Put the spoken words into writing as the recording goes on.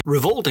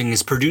Revolting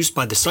is produced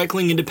by the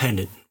Cycling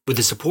Independent with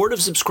the support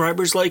of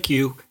subscribers like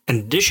you and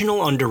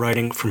additional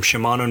underwriting from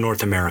Shimano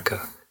North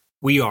America.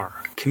 We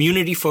are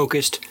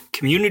community-focused,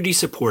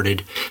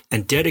 community-supported,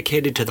 and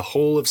dedicated to the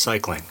whole of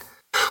cycling.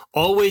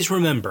 Always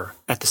remember,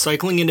 at the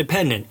Cycling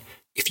Independent,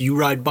 if you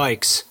ride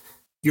bikes,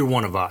 you're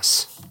one of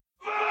us.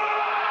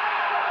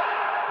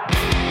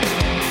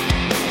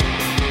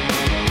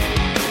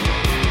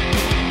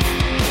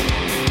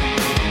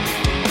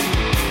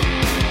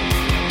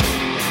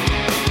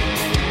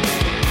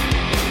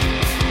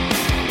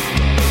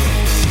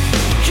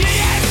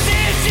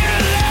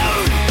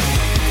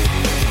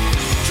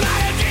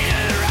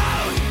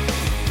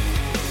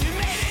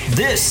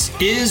 This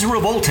is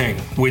Revolting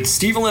with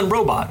Stevel and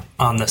Robot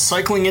on the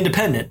Cycling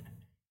Independent,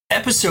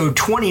 episode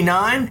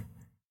 29,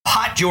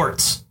 Hot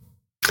Jorts.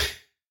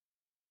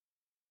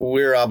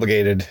 We're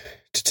obligated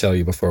to tell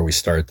you before we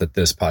start that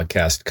this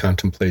podcast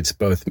contemplates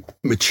both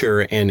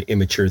mature and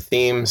immature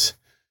themes.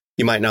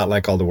 You might not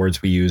like all the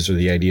words we use or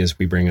the ideas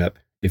we bring up.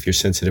 If you're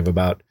sensitive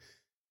about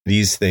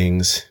these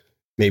things,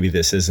 maybe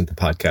this isn't the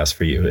podcast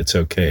for you. It's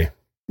okay.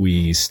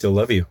 We still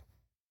love you.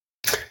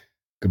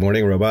 Good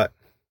morning, Robot.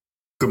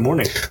 Good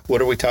morning.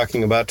 What are we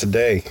talking about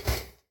today?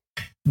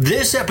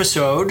 This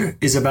episode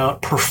is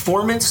about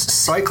performance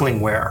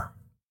cycling wear,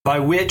 by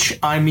which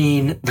I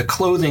mean the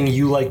clothing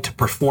you like to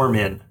perform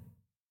in.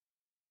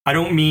 I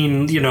don't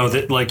mean,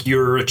 that like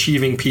you're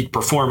achieving peak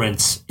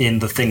performance in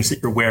the things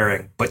that you're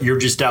wearing, but you're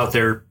just out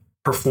there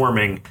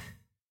performing.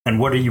 And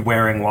what are you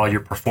wearing while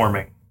you're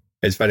performing?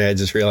 It's funny. I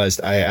just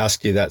realized I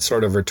asked you that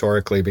sort of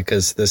rhetorically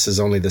because this is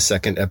only the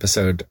second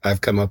episode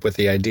I've come up with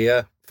the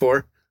idea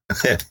for.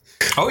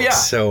 Oh, yeah.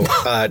 So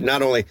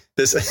not only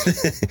this,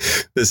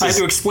 I had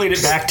to explain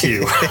it back to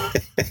you.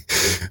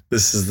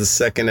 This is the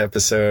second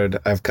episode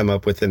I've come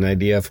up with an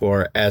idea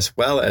for, as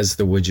well as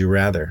the Would You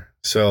Rather.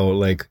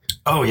 So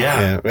oh,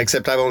 yeah.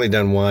 Except I've only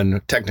done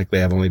one.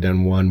 Technically, I've only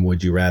done one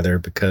Would You Rather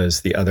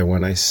because the other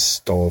one I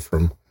stole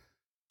from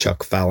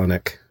Chuck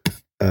Palahniuk.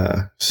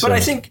 But I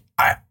think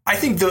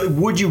the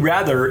Would You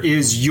Rather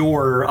is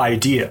your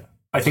idea.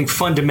 I think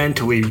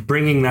fundamentally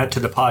bringing that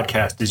to the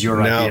podcast is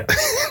your idea.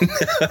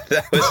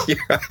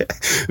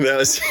 That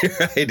was your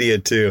idea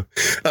too.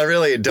 I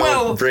really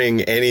don't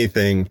bring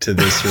anything to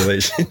this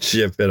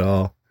relationship at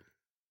all.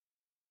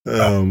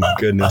 Oh my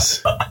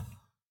goodness.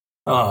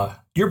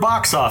 Your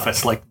box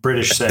office, like the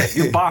British say.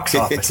 Your box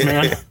office,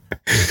 man.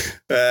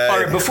 All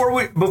right,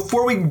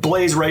 before we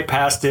blaze right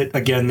past it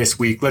again this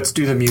week, let's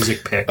do the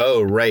music pick.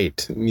 Oh,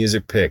 right.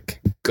 Music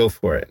pick. Go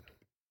for it.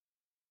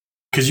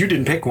 Because you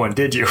didn't pick one,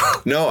 did you?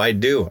 No, I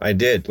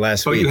did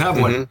last week. Oh, you have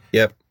one?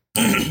 Yep.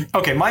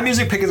 Okay, my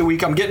music pick of the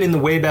week, I'm getting in the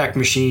Wayback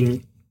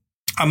Machine.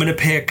 I'm going to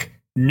pick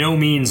No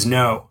Means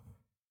No,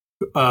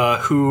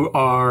 who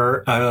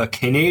are a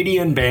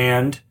Canadian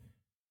band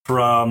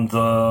from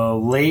the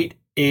late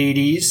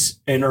 80s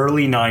and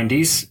early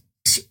 90s,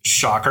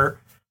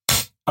 shocker,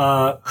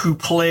 who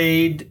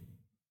played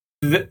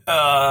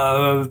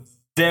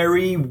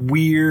very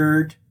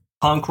weird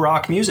punk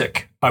rock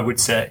music, I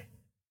would say.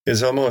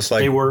 It's almost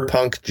like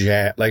punk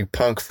jazz, like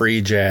punk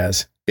free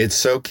jazz. It's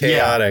so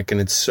chaotic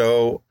and it's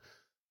so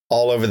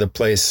all over the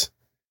place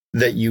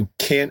that you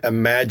can't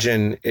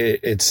imagine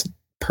it's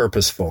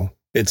purposeful.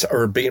 I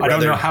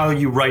don't know how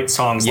you write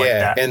songs like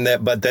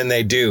that. But then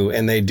they do,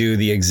 and they do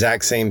the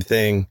exact same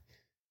thing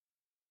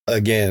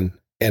again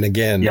and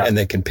again, and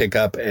they can pick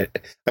up. I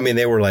mean,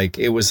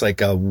 it was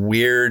like a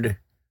weird,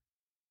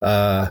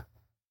 highly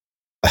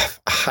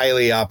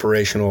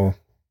operational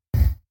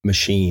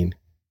machine.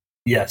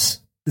 Yes.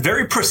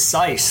 Very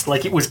precise.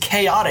 Like it was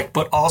chaotic,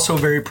 but also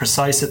very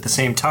precise at the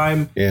same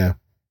time. Yeah.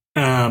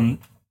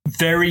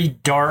 Very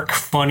dark,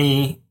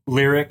 funny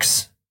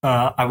lyrics.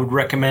 I would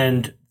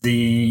recommend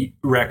the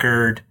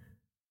record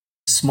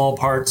Small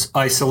Parts,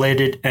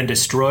 Isolated and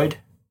Destroyed.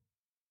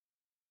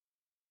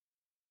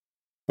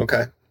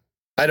 Okay.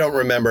 I don't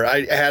remember.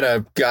 I had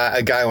a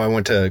guy who I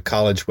went to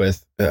college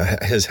with.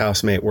 His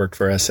housemate worked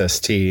for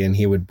SST, and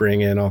he would bring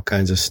in all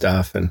kinds of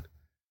stuff, and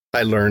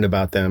I learned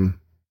about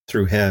them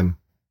through him.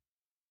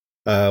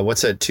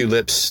 What's that? 2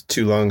 lips,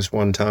 2 lungs,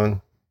 1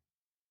 tongue.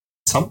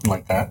 Something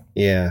like that.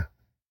 Yeah.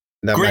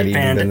 That great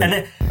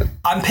band.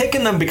 I'm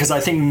picking them because I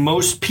think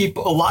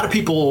a lot of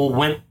people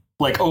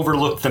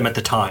overlooked them at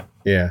the time.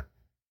 Yeah.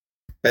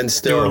 And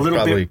still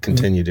probably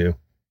continue to.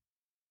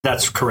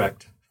 That's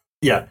correct.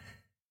 Yeah.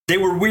 They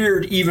were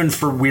weird even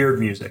for weird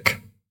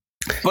music,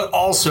 but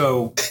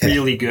also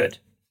really good.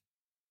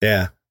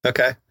 Yeah.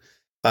 Okay.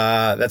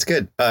 That's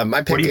good.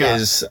 My pick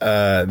is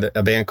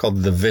a band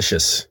called The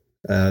Vicious.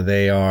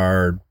 They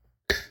are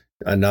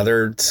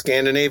another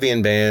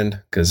Scandinavian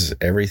band because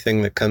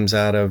everything that comes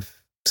out of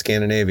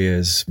Scandinavia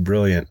is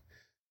brilliant.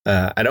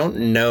 I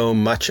don't know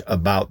much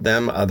about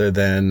them other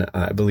than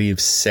I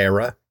believe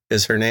Sarah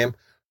is her name.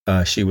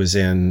 She was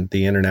in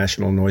the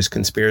International Noise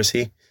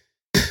Conspiracy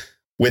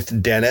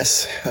with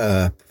Dennis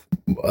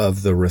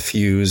of The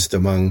Refused,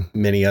 among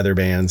many other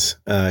bands.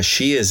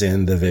 She is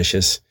in The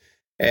Vicious.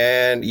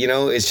 And,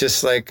 it's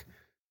just like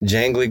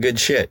jangly good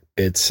shit.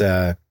 It's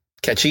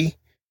catchy.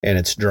 and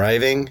it's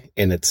driving,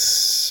 and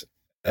it's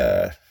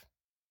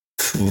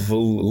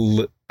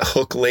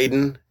hook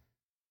laden,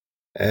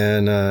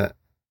 and I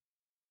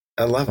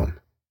love them.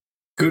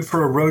 Good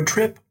for a road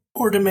trip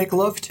or to make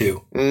love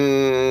to?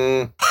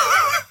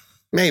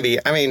 Maybe.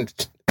 I mean,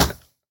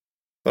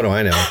 what do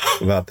I know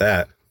about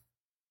that?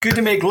 Good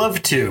to make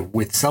love to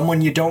with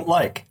someone you don't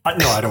like.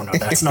 No, I don't know.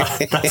 That's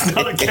not a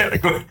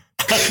category.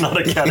 That's not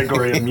a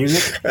category of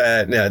music.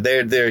 No,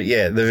 they're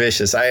the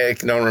Vicious. I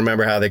don't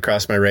remember how they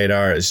crossed my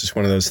radar. It's just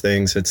one of those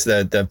things. It's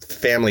the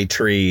family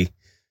tree.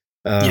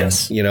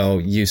 Yes.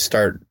 You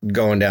start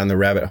going down the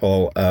rabbit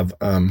hole of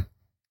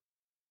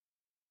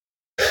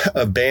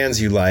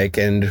bands you like,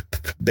 and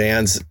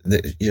bands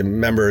that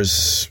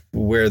members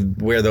where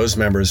those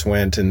members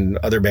went, and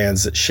other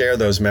bands that share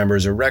those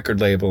members, or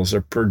record labels,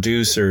 or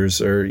producers,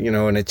 or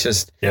and it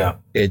just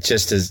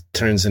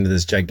turns into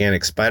this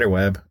gigantic spider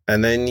web,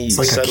 and then it's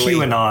like suddenly, a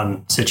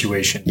QAnon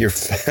situation. You're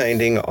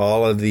finding out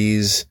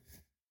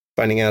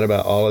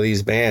about all of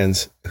these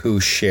bands who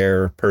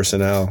share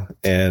personnel,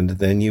 and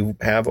then you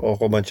have a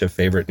whole bunch of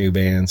favorite new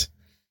bands.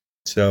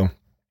 So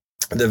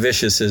the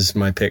Vicious is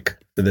my pick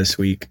for this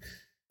week.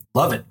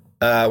 Love it.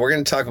 We're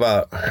going to talk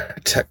about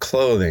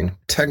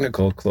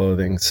technical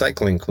clothing,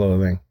 cycling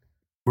clothing,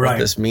 right? What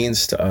this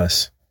means to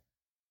us.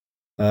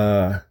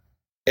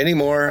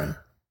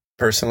 Anymore,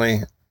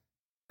 personally,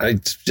 I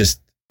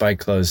just bike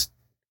clothes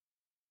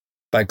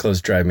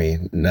drive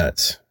me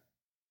nuts.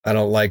 I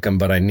don't like them,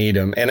 but I need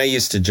them. And I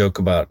used to joke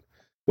about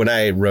when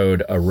I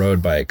rode a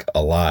road bike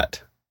a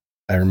lot.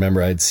 I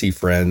remember I'd see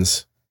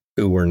friends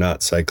who were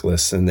not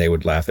cyclists, and they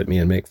would laugh at me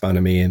and make fun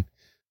of me. And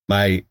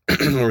my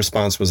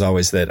response was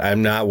always that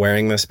I'm not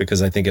wearing this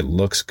because I think it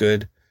looks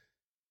good.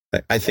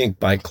 I think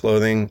bike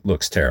clothing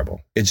looks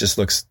terrible. It just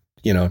looks,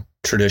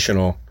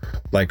 traditional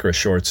Lycra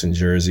shorts and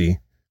jersey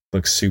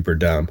looks super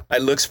dumb.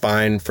 It looks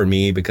fine for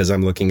me because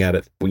I'm looking at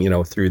it,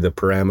 through the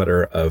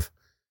parameter of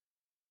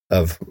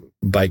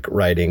bike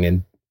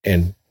riding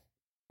and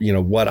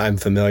what I'm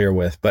familiar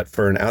with. But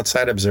for an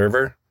outside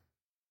observer,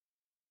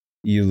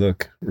 you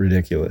look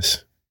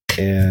ridiculous.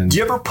 And do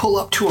you ever pull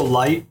up to a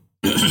light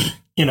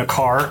in a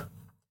car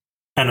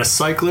and a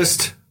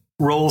cyclist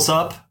rolls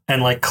up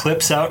and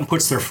clips out and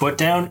puts their foot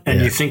down,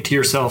 and you think to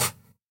yourself,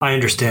 I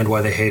understand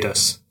why they hate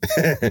us?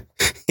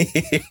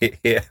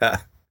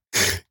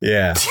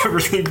 Yeah. Do you ever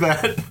think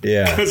that?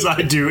 Yeah. Because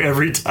I do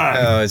every time.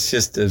 Oh, it's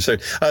just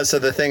absurd. So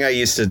the thing I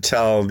used to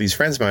tell these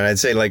friends of mine, I'd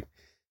say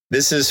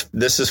this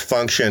is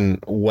function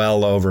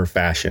well over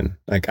fashion.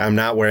 I'm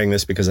not wearing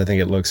this because I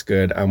think it looks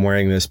good. I'm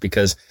wearing this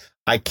because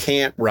I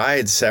can't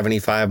ride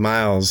 75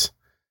 miles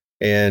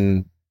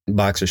in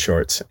boxer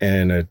shorts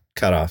and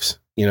cutoffs.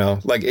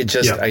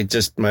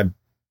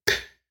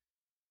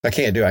 I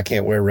can't do it. I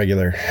can't wear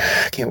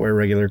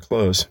regular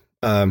clothes.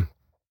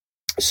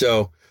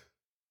 So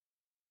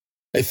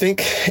I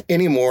think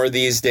anymore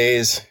these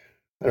days,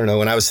 I don't know,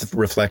 when I was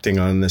reflecting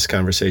on this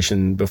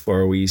conversation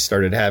before we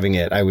started having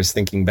it, I was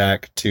thinking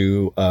back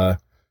to a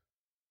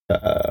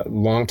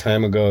long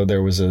time ago.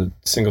 There was a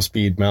single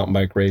speed mountain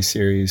bike race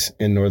series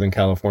in Northern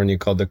California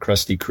called the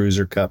Krusty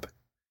Cruiser Cup.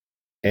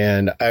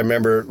 And I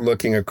remember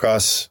looking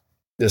across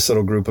this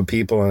little group of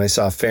people, and I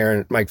saw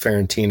Mike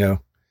Ferrantino,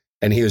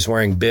 and he was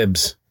wearing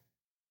bibs.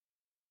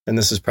 And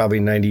this is probably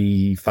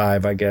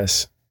 95, I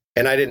guess.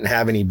 And I didn't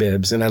have any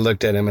bibs. And I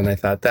looked at him and I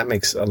thought, that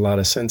makes a lot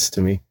of sense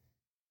to me.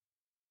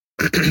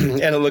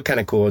 And it looked kind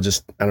of cool.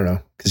 Just, I don't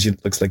know, because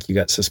it looks like you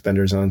got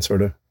suspenders on,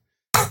 sort of.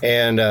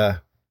 And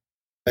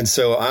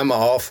so I'm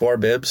all for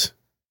bibs.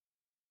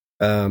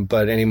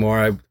 But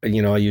anymore, I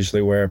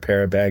usually wear a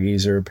pair of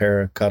baggies or a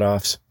pair of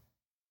cutoffs.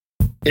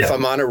 If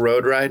I'm on a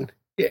road ride,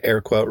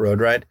 air quote road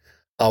ride,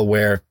 I'll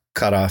wear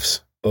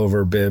cutoffs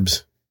over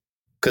bibs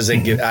because I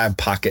have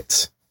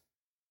pockets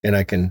and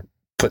I can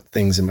put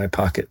things in my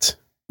pockets.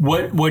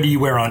 What do you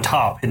wear on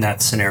top in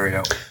that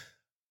scenario?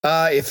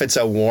 If it's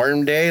a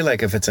warm day,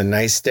 if it's a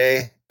nice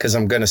day, because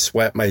I'm going to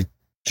sweat my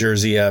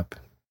jersey up,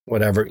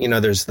 whatever,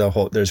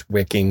 there's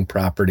wicking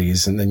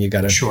properties, and then you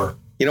got to, sure.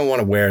 You don't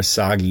want to wear a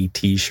soggy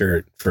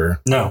t-shirt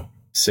for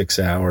 6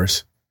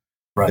 hours,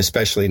 right?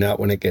 Especially not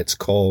when it gets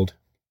cold.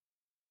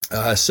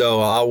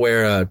 So I'll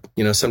wear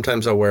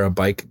sometimes I'll wear a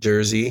bike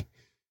jersey,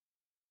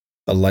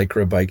 a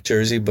Lycra bike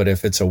jersey, but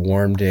if it's a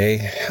warm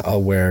day,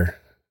 I'll wear,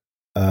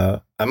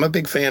 I'm a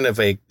big fan of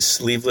a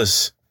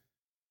sleeveless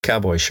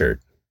cowboy shirt.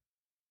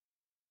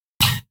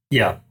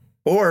 Yeah.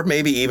 Or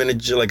maybe even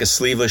a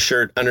sleeveless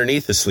shirt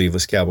underneath a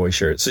sleeveless cowboy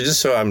shirt. So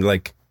just so I'm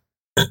I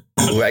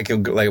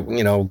can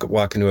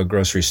walk into a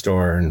grocery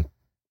store and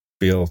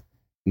feel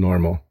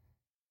normal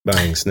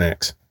buying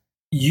snacks.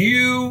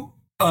 You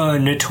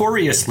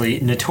notoriously,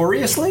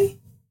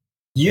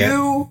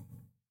 you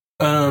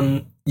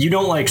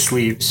don't like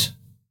sleeves.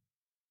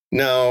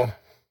 No.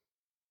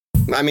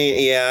 I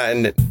mean, yeah,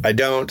 and I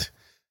don't,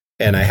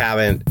 and I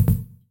haven't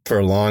for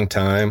a long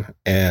time,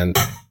 and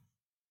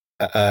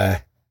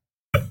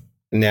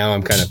now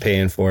I'm kind of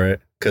paying for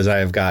it because I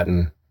have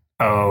gotten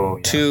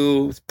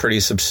two pretty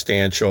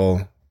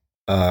substantial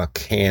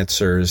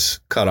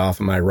cancers cut off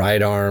of my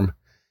right arm,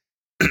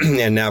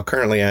 And now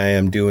currently I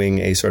am doing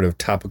a sort of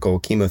topical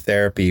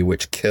chemotherapy,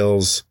 which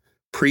kills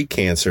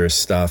precancerous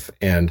stuff.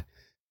 And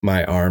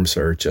my arms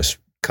are just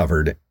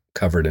covered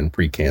in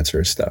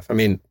precancerous stuff. I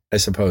mean, I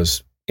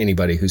suppose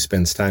anybody who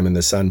spends time in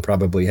the sun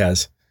probably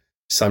has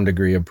some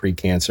degree of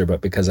precancer,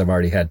 but because I've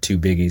already had 2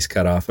 biggies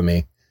cut off of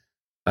me,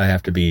 I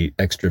have to be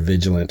extra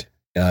vigilant.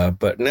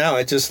 But now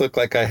I just look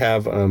like I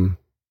have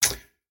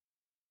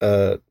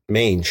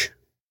mange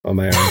on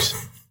my arms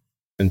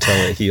until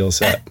it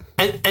heals up.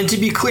 And to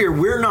be clear,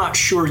 we're not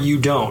sure you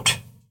don't.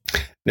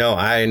 No,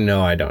 I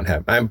know I don't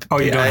have.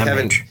 You don't have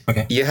mange.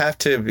 Okay. You have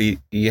to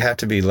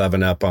be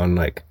loving up on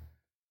like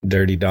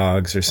dirty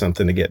dogs or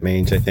something to get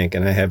mange, I think,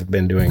 and I have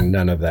been doing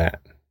none of that.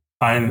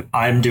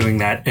 I'm doing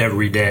that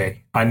every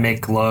day. I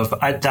make love.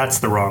 That's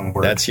the wrong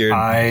word. That's your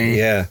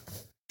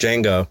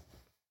Django.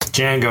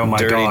 Django, my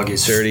dog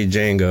is dirty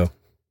Django.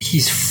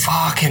 He's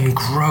fucking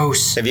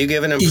gross. Have you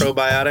given him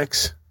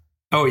probiotics?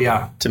 Oh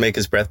yeah. To make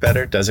his breath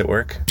better? Does it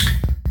work?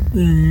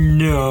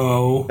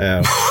 No.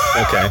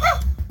 Oh, okay.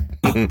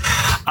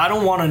 I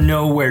don't want to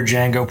know where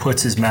Django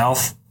puts his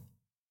mouth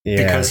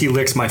because he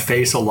licks my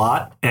face a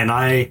lot, and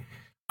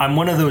I'm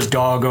one of those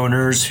dog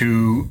owners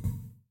who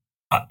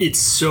it's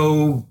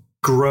so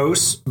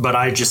gross, but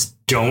I just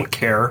don't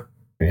care.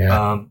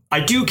 Yeah. I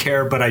do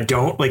care, but I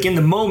don't. Like in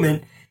the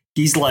moment,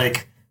 he's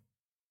like,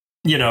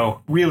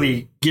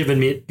 really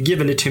giving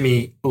it to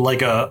me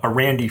like a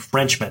Randy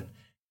Frenchman.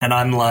 And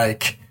I'm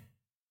like,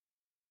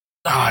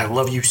 I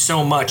love you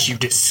so much, you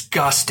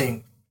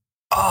disgusting.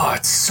 Oh,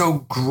 it's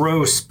so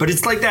gross. But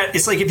it's like that.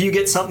 It's like if you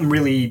get something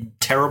really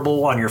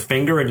terrible on your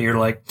finger and you're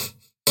like,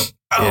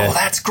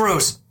 that's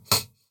gross.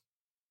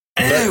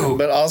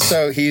 But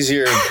also he's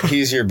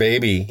your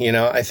baby.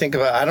 I think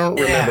about, I don't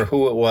remember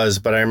who it was,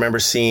 but I remember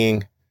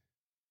seeing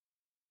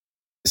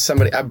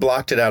somebody. I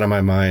blocked it out of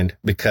my mind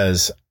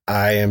because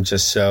I am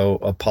just so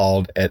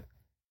appalled at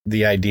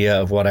the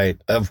idea of what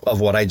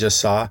I just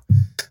saw.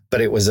 But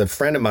it was a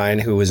friend of mine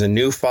who was a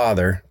new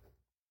father,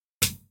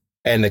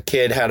 and the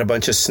kid had a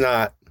bunch of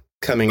snot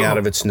coming out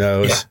of its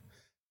nose,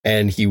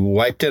 and he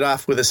wiped it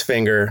off with his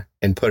finger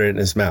and put it in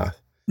his mouth.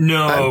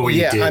 No, he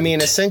didn't. I mean,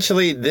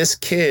 essentially, this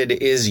kid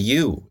is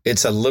you.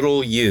 It's a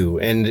little you,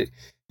 and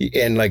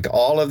like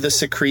all of the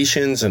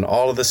secretions and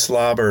all of the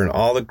slobber and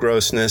all the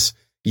grossness,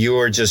 you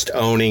are just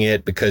owning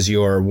it because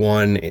you're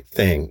one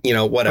thing.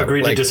 Whatever.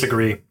 Agree to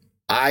disagree.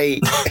 I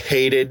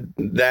hated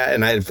that,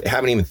 and I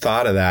haven't even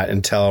thought of that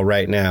until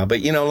right now.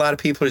 But, a lot of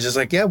people are just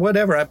like, yeah,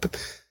 whatever.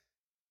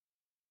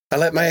 I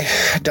let my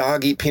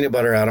dog eat peanut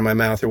butter out of my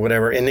mouth or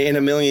whatever. And in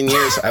a million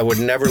years, I would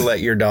never let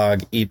your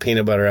dog eat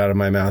peanut butter out of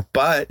my mouth.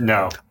 But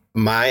no,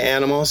 my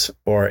animals,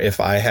 or if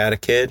I had a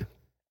kid,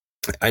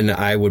 and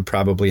I would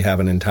probably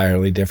have an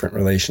entirely different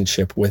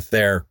relationship with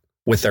their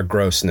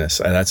grossness.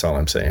 That's all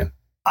I'm saying.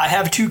 I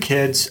have 2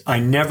 kids. I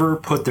never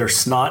put their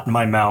snot in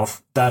my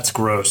mouth. That's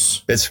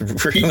gross. It's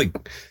really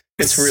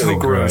so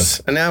gross.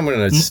 And now I'm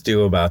going to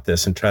stew about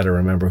this and try to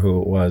remember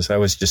who it was. I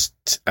was just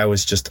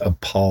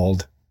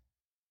appalled.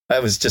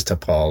 Oh,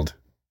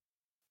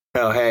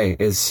 hey,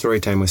 it's story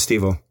time with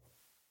Steve-O.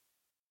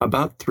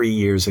 About 3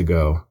 years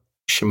ago,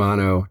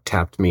 Shimano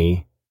tapped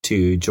me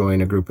to join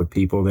a group of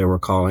people they were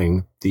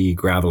calling the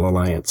Gravel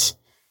Alliance.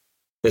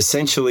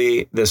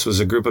 Essentially, this was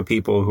a group of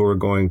people who were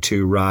going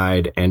to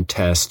ride and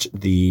test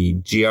the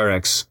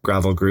GRX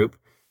gravel group.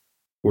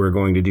 We're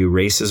going to do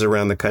races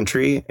around the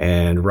country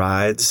and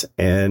rides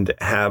and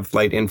have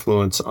light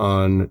influence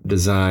on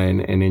design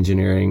and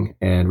engineering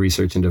and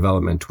research and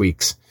development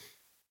tweaks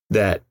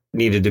that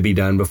needed to be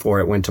done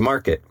before it went to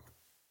market.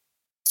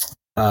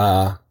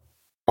 On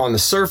the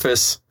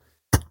surface,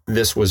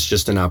 this was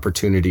just an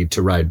opportunity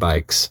to ride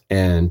bikes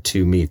and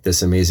to meet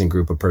this amazing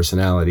group of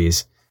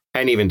personalities,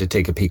 and even to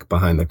take a peek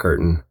behind the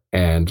curtain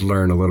and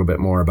learn a little bit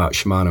more about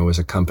Shimano as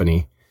a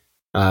company.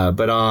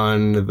 But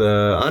on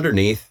the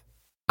underneath,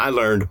 I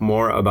learned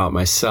more about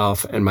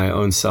myself and my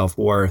own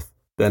self-worth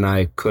than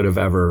I could have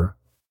ever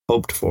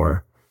hoped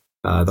for.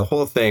 The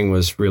whole thing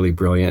was really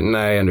brilliant, and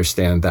I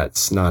understand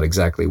that's not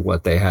exactly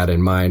what they had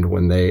in mind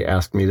when they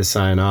asked me to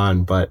sign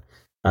on, but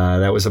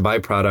that was a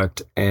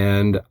byproduct,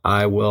 and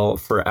I will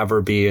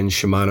forever be in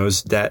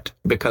Shimano's debt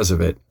because of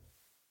it.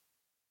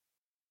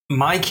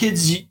 My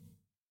kids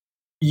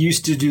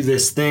used to do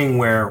this thing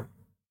where,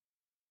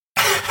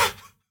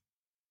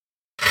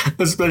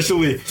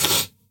 especially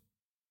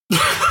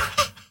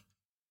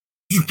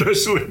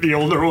the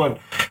older one,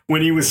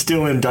 when he was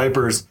still in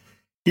diapers,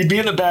 he'd be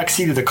in the back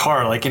seat of the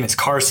car, like in his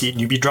car seat,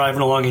 and you'd be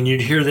driving along and you'd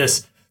hear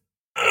that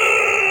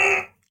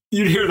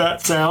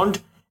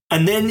sound,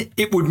 and then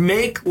it would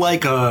make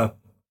like a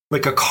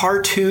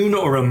cartoon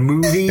or a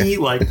movie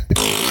like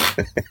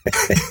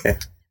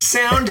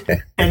sound,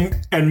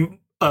 and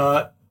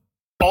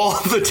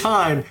all the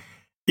time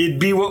it'd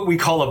be what we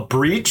call a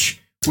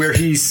breach, where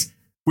he's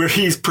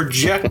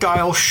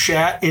projectile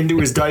shat into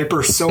his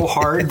diaper so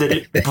hard that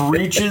it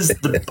breaches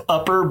the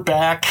upper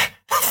back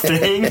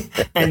thing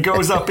and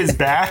goes up his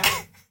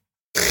back.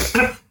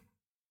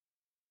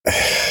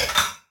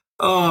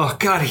 Oh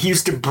God, he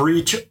used to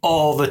breach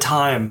all the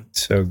time.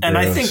 So gross. And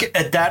I think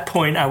at that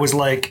point I was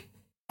like,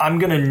 I'm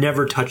going to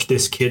never touch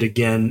this kid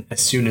again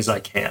as soon as I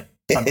can.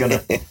 I'm going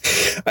to,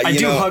 I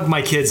do hug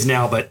my kids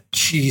now, but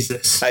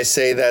Jesus. I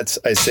say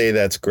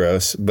that's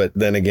gross. But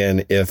then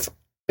again, if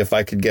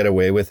I could get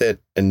away with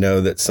it and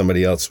know that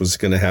somebody else was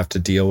going to have to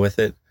deal with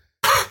it,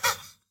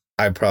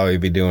 I'd probably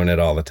be doing it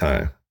all the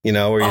time. You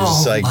know, where you're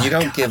just like, you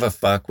don't give a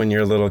fuck when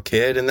you're a little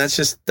kid. And that's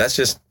just,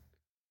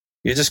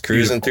 you're just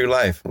cruising through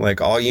life.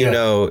 Like all you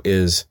know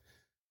is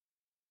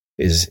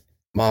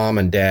mom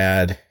and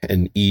dad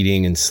and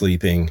eating and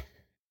sleeping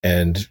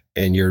and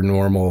your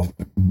normal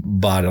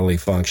bodily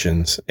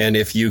functions. And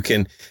if you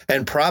can,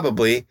 and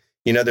probably,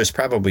 you know, there's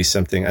probably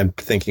something, I'm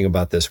thinking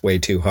about this way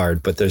too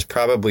hard, but there's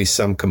probably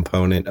some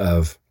component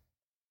of,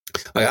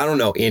 like, I don't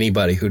know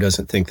anybody who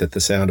doesn't think that the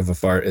sound of a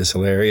fart is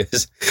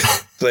hilarious.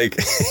 Like,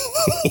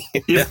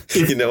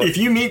 if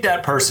you meet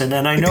that person,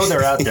 and I know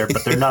they're out there,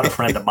 but they're not a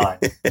friend of mine.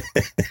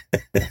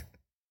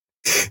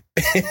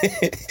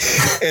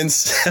 And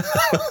so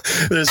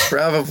there's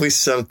probably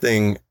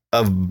something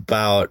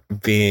about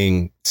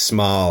being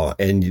small,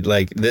 and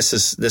like this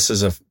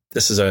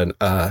is an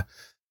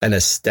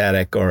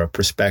aesthetic or a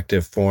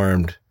perspective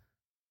formed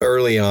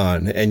early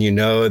on, and you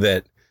know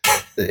that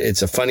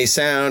it's a funny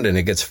sound and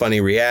it gets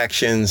funny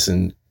reactions,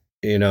 and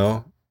you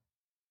know.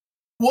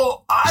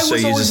 Well, I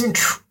was always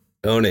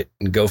own it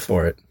and go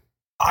for it.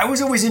 I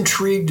was always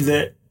intrigued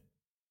that,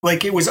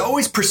 like, it was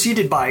always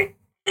preceded by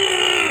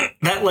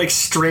that, like,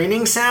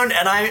 straining sound.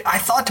 And I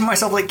thought to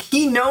myself, like,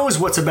 he knows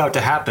what's about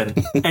to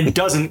happen and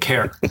doesn't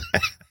care.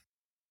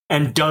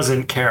 And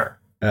doesn't care.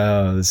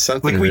 Oh, there's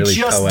something like, we really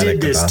just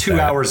did this 2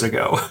 hours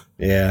ago.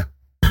 Yeah.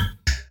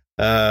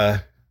 How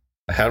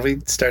did we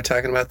start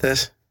talking about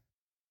this?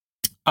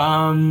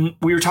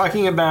 We were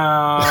talking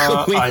about, I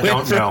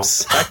don't know.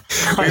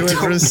 We went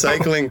from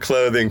cycling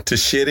clothing to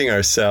shitting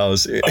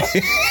ourselves.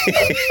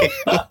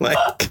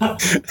 Like,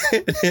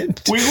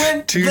 we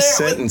went two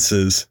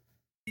sentences.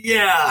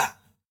 Yeah.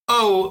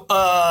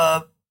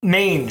 Oh,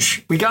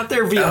 mange. We got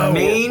there via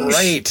mange.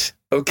 Right.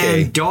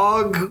 Okay. And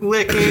dog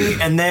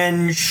licking, and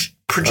then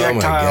projectile. Oh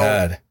my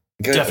God.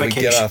 Defecation.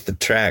 We get off the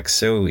track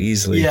so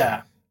easily.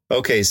 Yeah.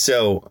 Okay.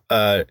 So,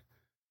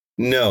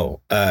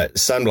 no,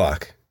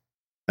 sunblock.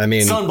 I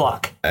mean,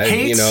 sunblock.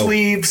 Hate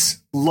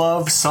sleeves,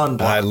 love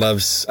sunblock. I love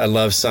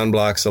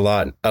sunblocks a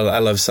lot. I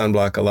love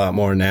sunblock a lot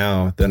more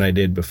now than I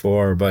did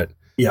before. But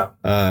yeah.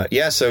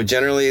 So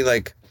generally,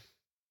 like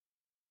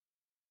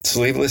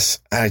sleeveless.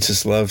 I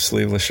just love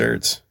sleeveless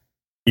shirts.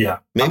 Yeah,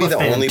 maybe the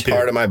only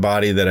part of my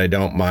body that I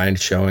don't mind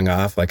showing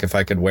off. Like if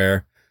I could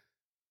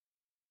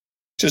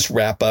just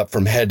wrap up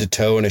from head to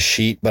toe in a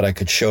sheet, but I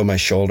could show my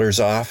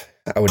shoulders off,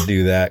 I would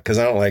do that because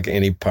I don't like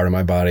any part of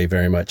my body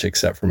very much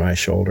except for my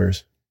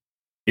shoulders.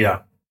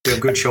 Yeah. You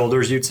have good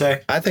shoulders, you'd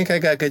say? I think I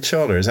got good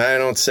shoulders. I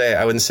wouldn't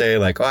say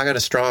like, oh, I got a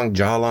strong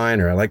jawline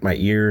or I like my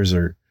ears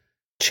or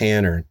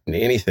chin or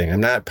anything.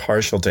 I'm not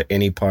partial to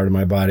any part of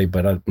my body,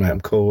 but I'm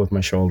cool with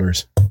my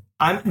shoulders.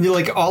 I'm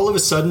like, all of a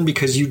sudden,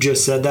 because you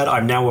just said that,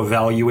 I'm now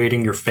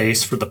evaluating your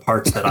face for the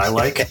parts that I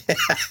like.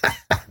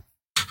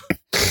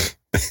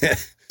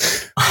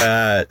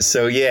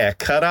 So yeah,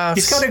 cutoffs.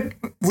 He's got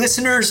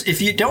listeners,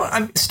 if you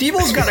don't,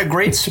 Steve-O's got a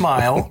great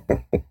smile.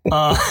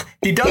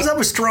 He does have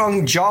a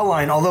strong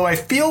jawline, although I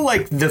feel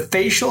like the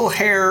facial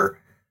hair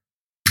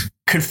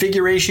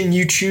configuration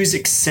you choose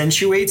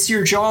accentuates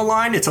your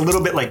jawline. It's a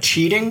little bit like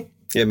cheating.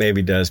 It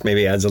maybe does.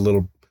 Maybe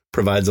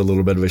provides a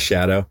little bit of a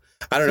shadow.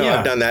 I don't know. Yeah.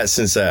 I've done that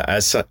since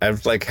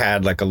I've like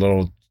had like a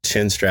little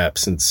chin strap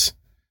since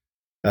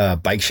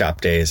bike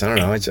shop days. I don't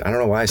know. I don't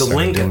know why I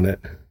started doing it.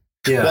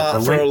 Yeah.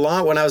 Well, for a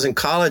long, when I was in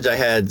college, I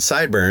had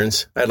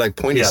sideburns. I had like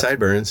pointy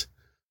sideburns.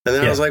 And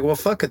then I was like, well,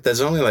 fuck it.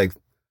 There's only like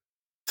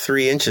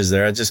 3 inches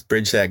there. I just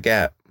bridge that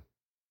gap.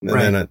 And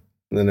then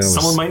it was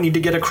someone might need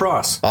to get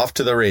across. Off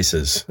to the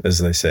races, as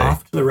they say.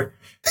 Off to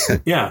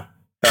the yeah.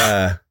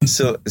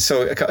 So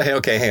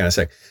okay, hang on a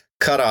sec.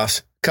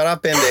 Cutoffs. Cut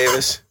off Ben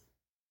Davis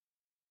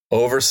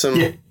over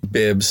some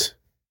bibs.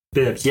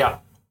 Bibs, yeah.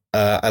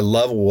 I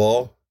love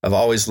wool. I've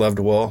always loved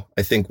wool.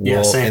 I think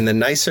wool, and the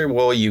nicer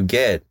wool you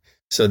get.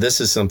 So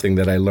this is something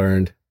that I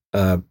learned.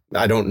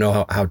 I don't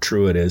know how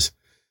true it is,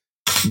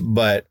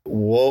 but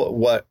wool,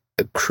 what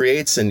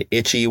creates an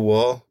itchy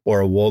wool or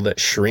a wool that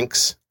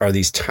shrinks are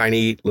these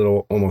tiny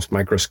little, almost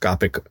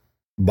microscopic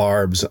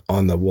barbs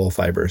on the wool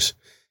fibers.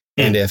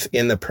 And if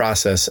in the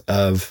process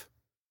of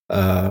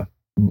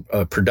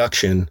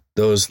production,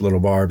 those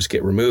little barbs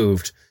get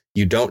removed,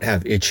 you don't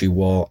have itchy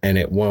wool and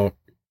it won't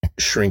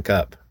shrink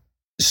up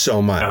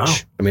so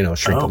much. Oh. I mean, it'll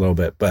shrink a little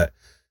bit, but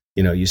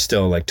you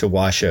still like to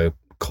wash a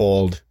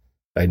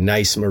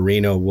nice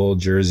merino wool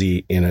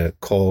jersey in a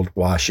cold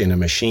wash in a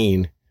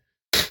machine.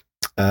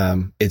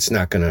 It's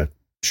not going to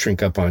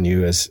shrink up on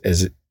you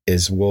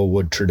as wool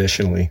would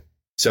traditionally.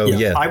 So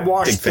I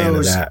wash big fan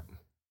of that.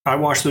 I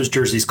wash those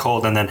jerseys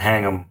cold and then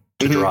hang them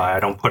to dry. I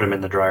don't put them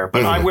in the dryer,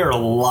 but I wear a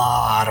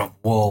lot of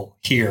wool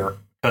here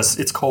because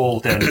it's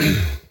cold and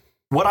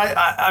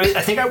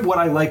I think what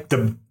I like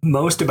the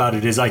most about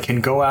it is I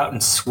can go out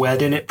and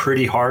sweat in it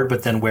pretty hard,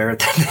 but then wear it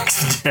the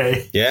next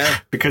day. Yeah.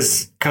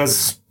 Because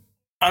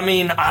I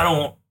mean,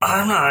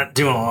 I'm not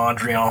doing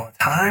laundry all the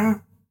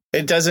time.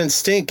 It doesn't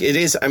stink. It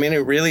is. I mean,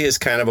 it really is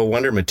kind of a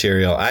wonder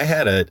material. I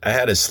had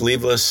a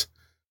sleeveless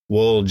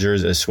wool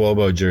jersey, a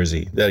Swobo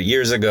jersey that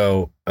years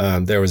ago.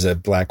 There was a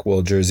black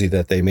wool jersey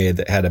that they made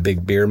that had a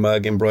big beer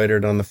mug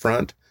embroidered on the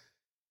front.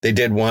 They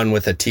did one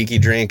with a tiki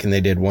drink and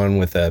they did one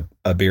with a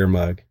beer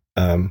mug.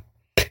 I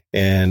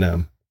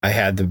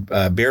had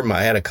the beer mug.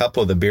 I had a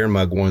couple of the beer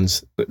mug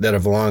ones that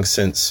have long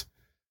since,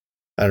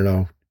 I don't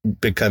know,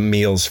 become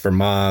meals for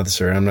moths,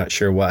 or I'm not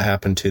sure what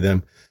happened to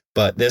them.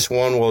 But this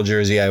one wool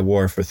jersey I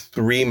wore for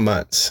 3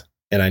 months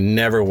and I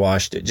never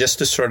washed it, just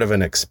as sort of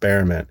an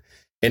experiment.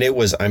 And it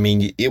was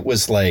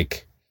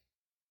like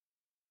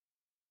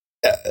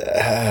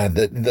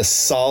the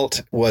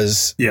salt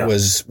was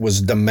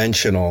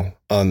dimensional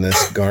on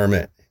this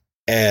garment,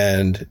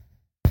 and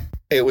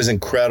it was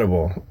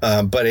incredible.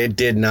 But it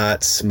did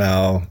not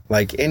smell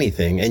like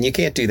anything. And you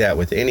can't do that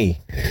with any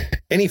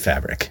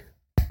fabric,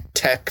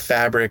 tech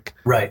fabric,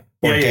 right?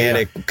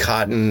 Organic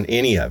cotton,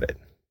 any of it.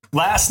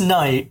 Last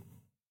night,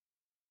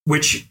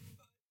 which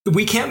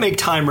we can't make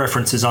time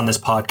references on this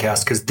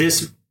podcast because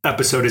this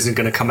episode isn't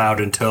going to come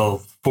out until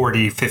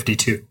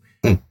 4052.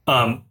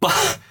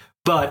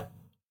 But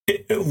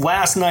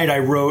last night I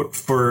wrote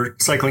for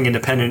Cycling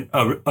Independent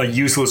a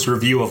useless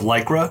review of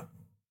Lycra.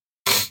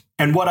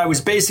 And what I was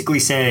basically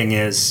saying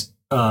is,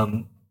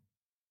 why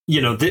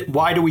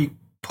do we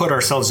put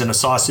ourselves in a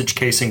sausage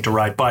casing to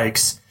ride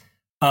bikes?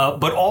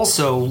 But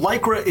also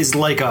Lycra is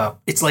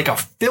it's like a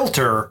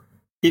filter.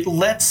 It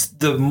lets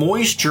the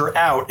moisture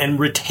out and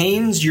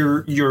retains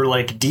your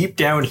like deep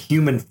down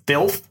human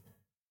filth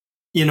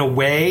in a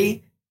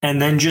way, and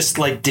then just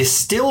like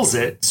distills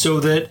it so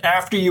that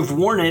after you've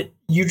worn it,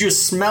 you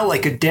just smell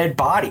like a dead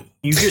body.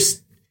 You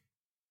just,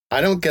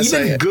 I don't guess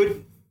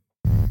good.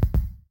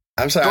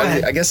 I'm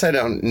sorry. I guess I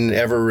don't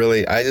ever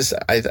really. I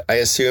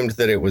assumed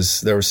that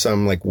there was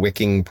some like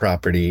wicking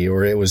property,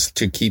 or it was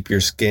to keep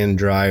your skin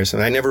dry or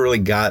something. I never really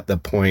got the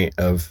point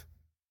of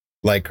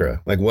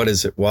Lycra. Like, what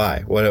is it?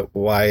 Why?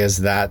 Why is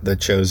that the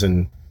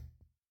chosen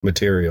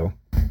material?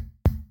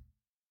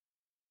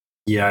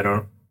 Yeah, I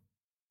don't.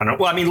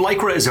 Well, I mean,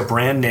 Lycra is a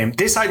brand name.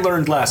 This I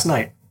learned last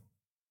night.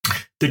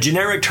 The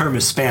generic term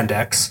is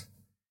spandex,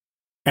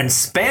 and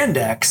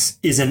spandex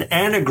is an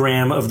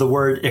anagram of the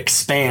word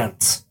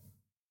expands.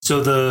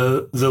 So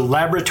the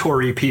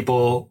laboratory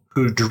people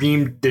who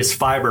dreamed this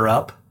fiber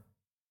up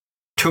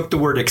took the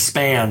word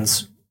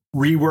expands,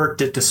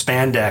 reworked it to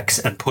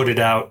spandex, and put it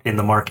out in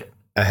the market.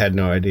 I had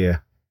no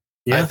idea.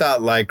 Yeah. I thought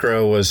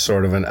Lycra was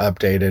sort of an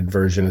updated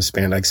version of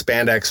spandex.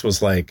 Spandex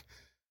was like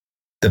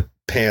the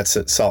pants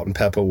that Salt and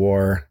Pepper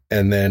wore,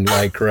 and then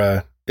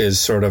Lycra is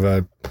sort of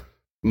a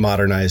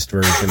modernized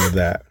version of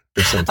that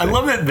or something. I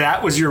love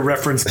that was your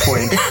reference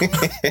point.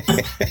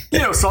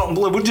 Salt and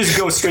we'll just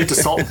go straight to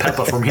Salt and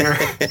Pepper from here.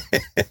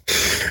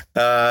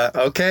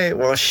 Okay,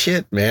 well,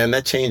 shit, man,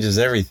 that changes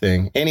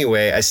everything.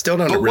 Anyway, I still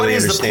don't really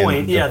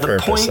understand the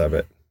purpose of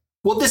it.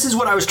 Well, this is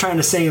what I was trying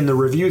to say in the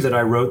review that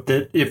I wrote,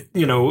 that if,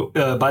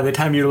 by the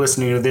time you're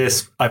listening to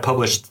this, I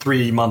published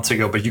 3 months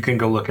ago, but you can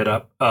go look it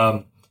up.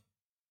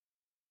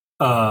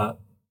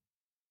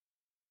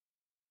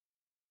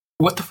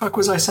 What the fuck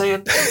was I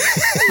saying?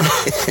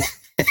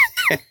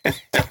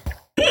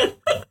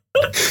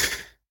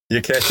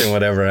 You're catching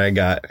whatever I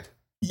got.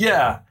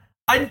 Yeah.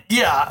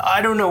 I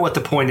don't know what the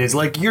point is.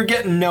 Like, you're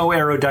getting no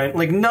aerodynamic.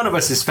 Like, none of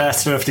us is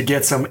fast enough to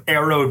get some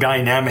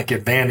aerodynamic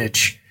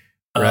advantage.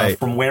 Right.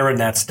 From wearing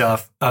that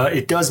stuff.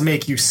 It does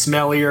make you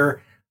smellier.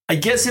 I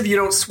guess if you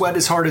don't sweat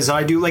as hard as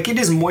I do, like, it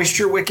is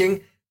moisture wicking,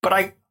 but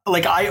I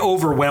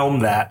overwhelm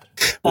that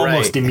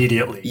almost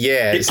immediately.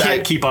 Yeah. It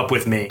can't keep up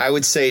with me. I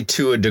would say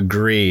to a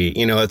degree.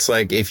 It's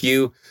like if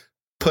you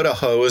put a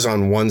hose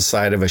on one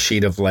side of a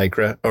sheet of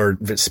Lycra or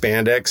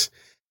spandex,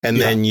 and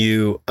then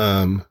you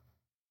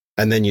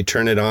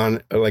turn it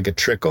on like a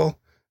trickle,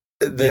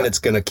 then it's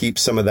going to keep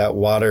some of that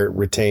water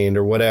retained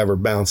or whatever,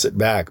 bounce it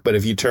back. But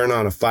if you turn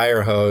on a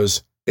fire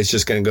hose, it's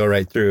just going to go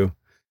right through.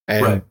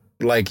 And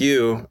like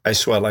you, I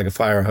sweat like a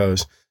fire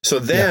hose. So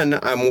then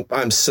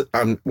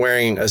I'm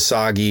wearing a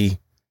soggy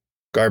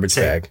garbage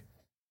bag.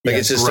 Like,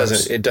 it just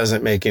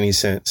doesn't make any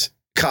sense.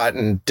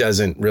 Cotton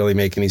doesn't really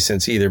make any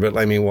sense either. But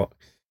I mean,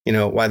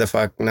 why the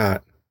fuck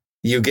not?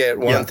 You get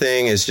one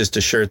thing is just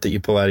a shirt that you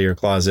pull out of your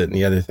closet, and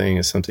the other thing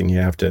is something you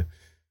have to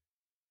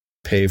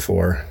pay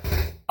for.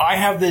 I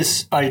have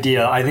this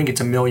idea. I think it's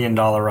 $1 million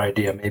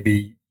idea.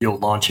 Maybe you'll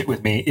launch it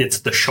with me.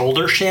 It's the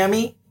shoulder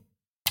chamois.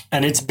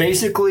 And it's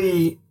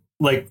basically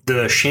like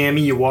the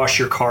chamois you wash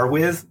your car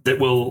with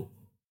that will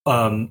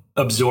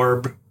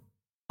absorb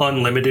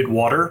unlimited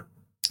water.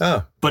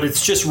 Oh. But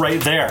it's just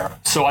right there.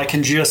 So I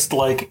can just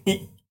like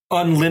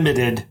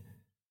unlimited,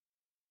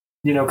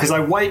 because I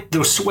wipe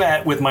the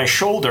sweat with my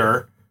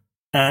shoulder.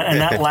 And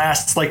that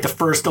lasts like the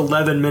first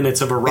 11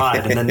 minutes of a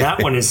ride. And then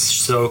that one is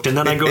soaked. And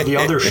then I go the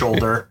other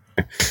shoulder.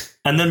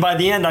 And then by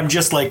the end, I'm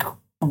just like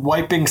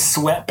wiping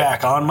sweat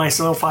back on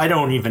myself. I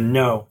don't even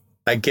know.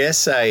 I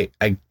guess I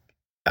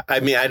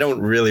mean, I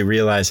don't really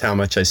realize how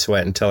much I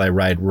sweat until I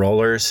ride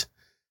rollers.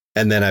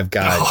 And then I've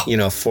got,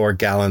 4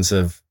 gallons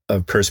of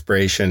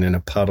perspiration in a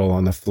puddle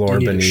on the floor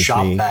beneath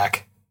me.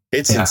 Back.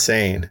 It's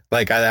insane.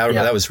 Like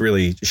that was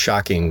really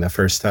shocking the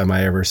first time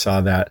I ever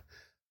saw that.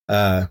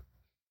 I'm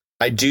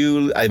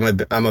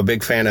a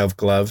big fan of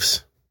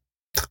gloves.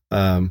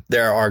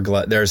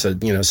 There's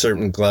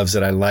certain gloves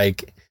that I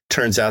like.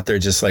 Turns out they're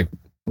just like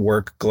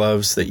work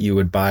gloves that you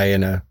would buy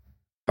in a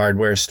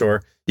hardware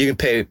store. You can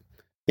pay,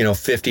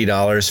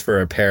 $50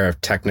 for a pair of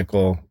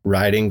technical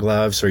riding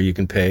gloves, or you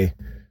can pay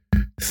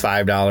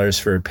 $5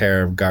 for a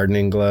pair of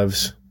gardening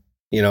gloves,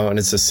 and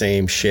it's the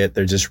same shit.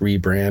 They're just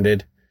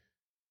rebranded.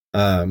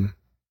 I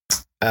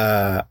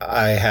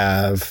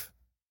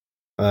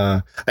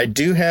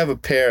do have a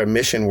pair of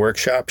Mission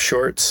Workshop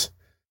shorts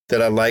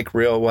that I like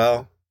real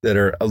well, that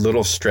are a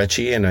little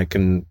stretchy, and I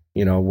can,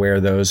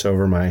 wear those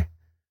over my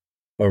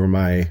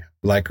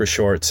Lycra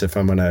shorts if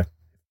I'm gonna,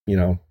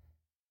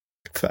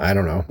 I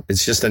don't know.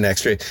 It's just an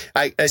extra.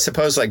 I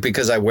suppose, like,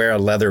 because I wear a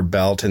leather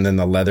belt and then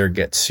the leather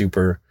gets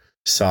super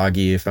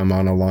soggy if I'm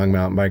on a long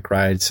mountain bike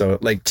ride. So,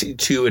 like,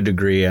 to a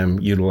degree, I'm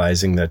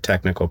utilizing the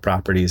technical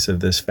properties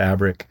of this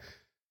fabric.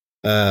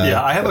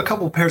 I have a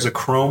couple pairs of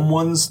chrome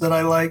ones that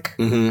I like,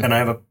 and I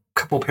have a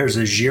couple pairs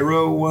of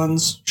Giro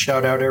ones.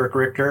 Shout out Eric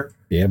Richter.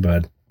 Yeah,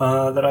 bud.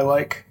 That I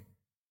like.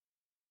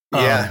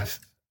 Yeah.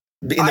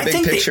 In the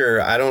big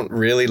picture, I don't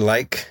really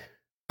like.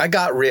 I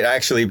got rid.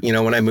 Actually,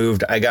 when I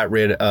moved, I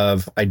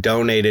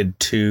donated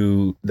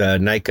to the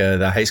NICA,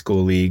 the high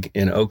school league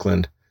in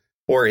Oakland,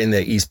 or in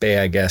the East Bay,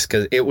 I guess,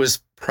 because it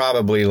was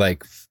probably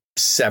like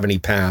 70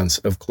 pounds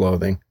of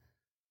clothing.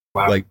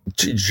 Wow. Like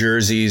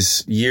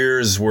jerseys,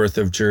 years worth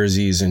of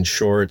jerseys and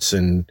shorts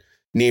and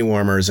knee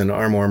warmers and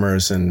arm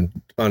warmers and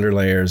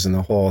underlayers and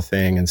the whole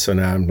thing. And so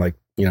now I'm like,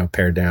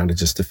 pared down to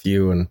just a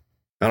few, and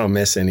I don't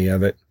miss any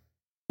of it.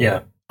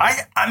 Yeah.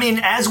 I mean,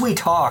 as we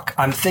talk,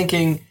 I'm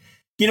thinking,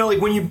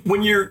 like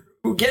when you're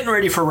getting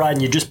ready for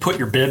riding, you just put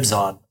your bibs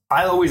on.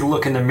 I always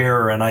look in the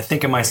mirror and I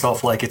think of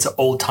myself like it's an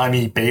old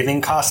timey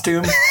bathing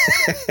costume.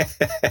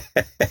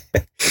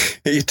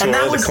 You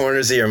twirl the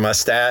corners of your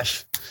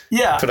mustache.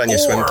 Yeah. Put on your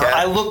swim cap.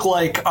 I look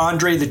like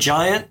Andre the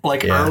Giant,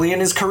 early in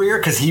his career,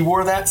 because he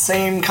wore that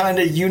same kind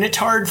of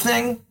unitard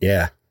thing.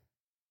 Yeah.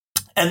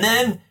 And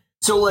then,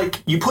 so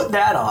you put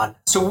that on.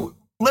 So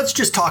let's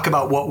just talk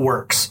about what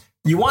works.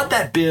 You want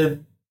that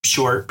bib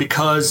short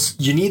because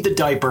you need the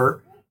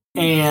diaper,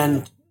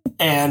 and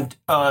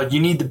you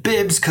need the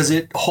bibs because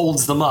it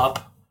holds them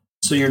up,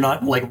 so you're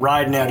not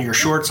riding out of your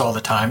shorts all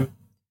the time.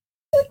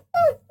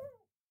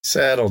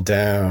 Settle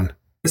down,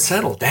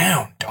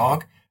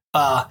 dog.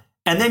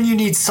 And then you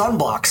need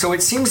sunblock. So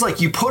it seems like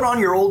you put on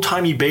your old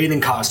timey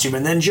bathing costume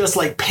and then just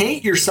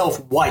paint yourself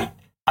white,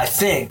 I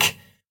think,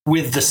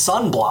 with the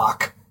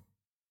sunblock.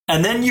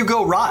 And then you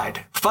go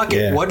ride. Fuck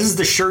it. What is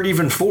the shirt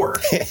even for?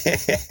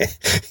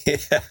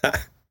 Yeah.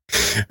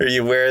 Or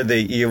you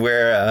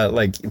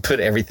put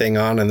everything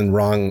on in the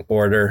wrong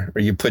order,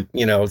 or you put,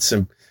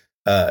 some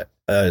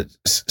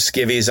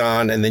skivvies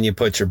on and then you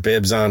put your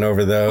bibs on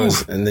over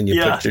those. And then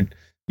you put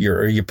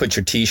you put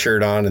your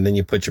t-shirt on and then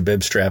you put your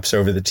bib straps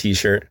over the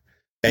t-shirt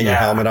and your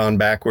helmet on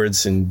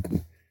backwards,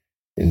 and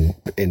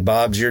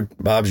Bob's your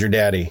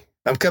daddy.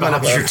 I'm coming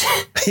up.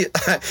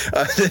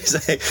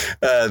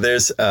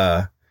 There's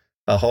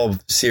a whole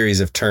series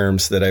of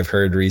terms that I've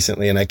heard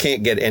recently, and I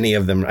can't get any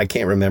of them. I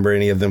can't remember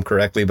any of them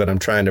correctly, but I'm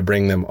trying to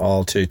bring them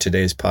all to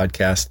today's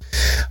podcast.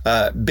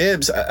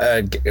 Bibs,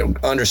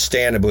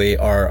 understandably,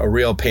 are a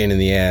real pain in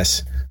the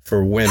ass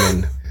for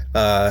women.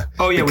 Because,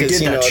 we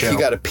did that show. If you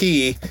got to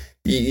pee,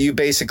 you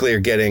basically are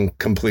getting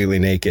completely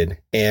naked.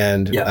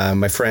 And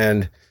my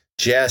friend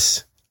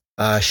Jess,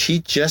 she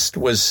just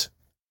was.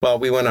 Well,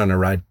 we went on a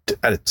ride.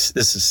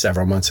 This is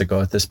several months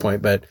ago at this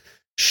point, but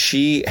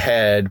she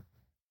had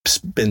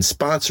been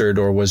sponsored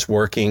or was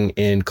working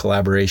in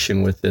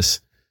collaboration with this.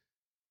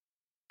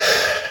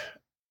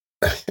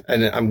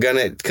 And I'm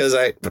like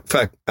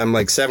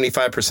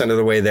 75% of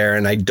the way there,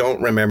 and I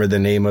don't remember the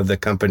name of the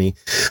company,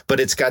 but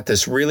it's got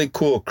this really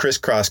cool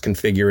crisscross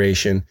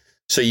configuration.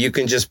 So you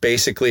can just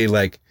basically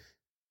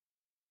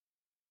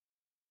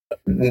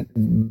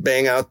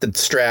bang out the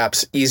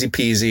straps, easy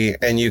peasy,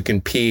 and you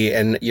can pee,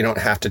 and you don't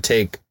have to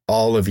take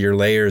all of your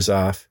layers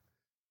off.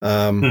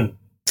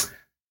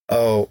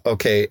 Oh,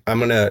 okay. I'm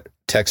going to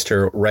text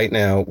her right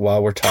now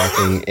while we're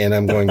talking, and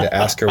I'm going to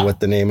ask her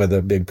what the name of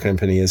the big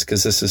company is,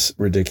 because this is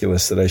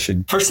ridiculous that I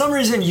should. For some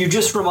reason, you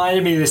just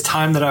reminded me of this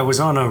time that I was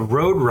on a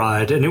road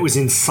ride, and it was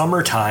in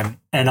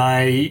summertime, and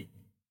I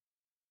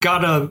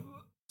got a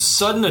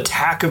sudden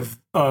attack of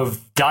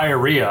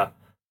diarrhea.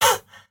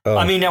 Oh.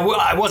 I mean,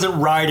 I wasn't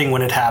riding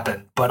when it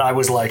happened, but I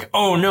was like,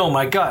 oh no,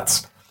 my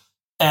guts.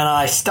 And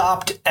I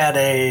stopped at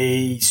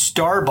a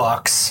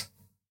Starbucks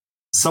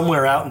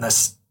somewhere out in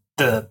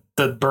the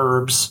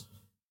burbs.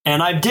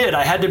 And I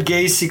had to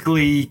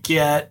basically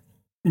get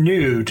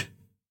nude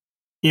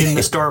in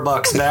the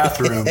Starbucks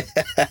bathroom.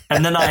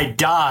 And then I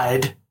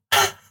died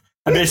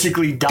I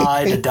basically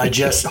died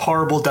a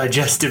horrible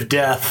digestive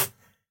death.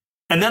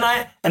 And then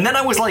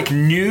I was like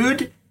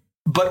nude,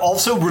 but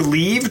also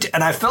relieved.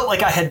 And I felt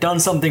like I had done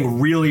something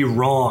really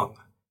wrong.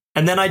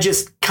 And then I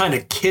just kind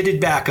of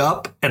kidded back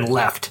up and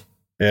left.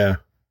 Yeah.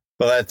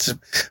 Well, that's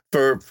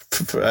for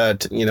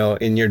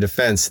in your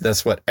defense,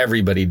 that's what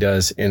everybody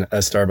does in a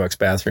Starbucks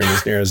bathroom,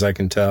 as near as I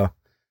can tell.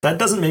 That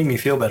doesn't make me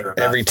feel better.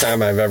 Every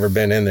time I've ever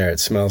been in there, it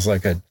smells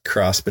like a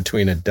cross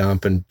between a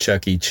dump and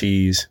Chuck E.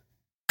 Cheese.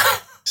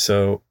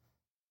 So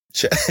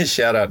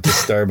shout out to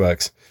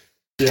Starbucks.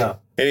 Yeah.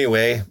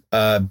 Anyway,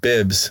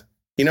 bibs.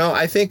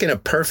 I think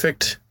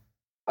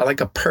I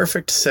like a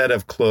perfect set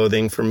of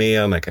clothing for me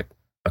on like a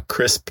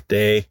crisp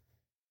day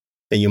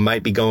that you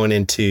might be going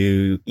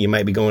into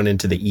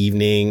the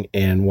evening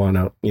and want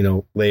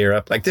to, layer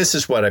up. Like this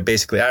is what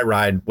I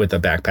ride with a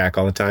backpack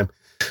all the time.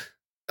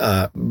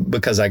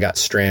 Because I got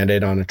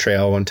stranded on a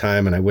trail one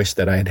time and I wish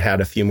that I had had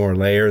a few more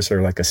layers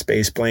or like a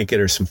space blanket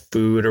or some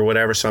food or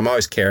whatever. So I'm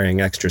always carrying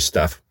extra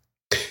stuff.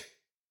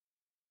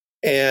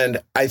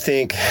 And I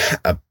think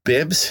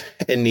bibs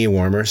and knee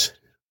warmers,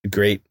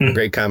 great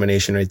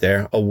combination right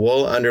there. A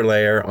wool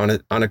underlayer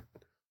on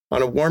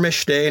a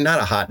warmish day,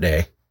 not a hot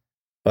day.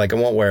 Like I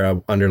won't wear a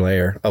wool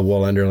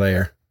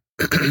underlayer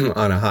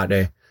on a hot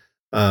day.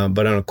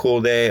 But on a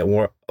cool day, a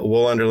wool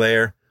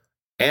underlayer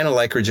and a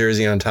lycra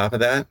jersey on top of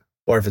that.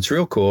 Or if it's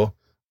real cool,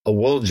 a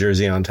wool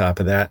jersey on top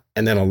of that,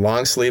 and then a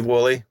long sleeve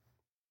woolly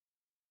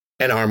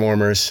and arm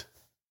warmers.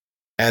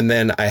 And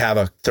then I have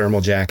a thermal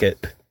jacket.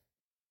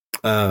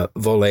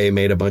 Volet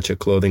made a bunch of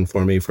clothing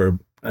for me for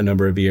a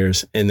number of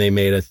years, and they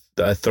made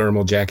a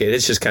thermal jacket.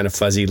 It's just kind of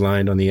fuzzy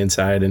lined on the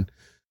inside and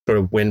sort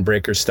of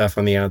windbreaker stuff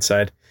on the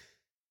outside.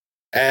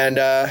 And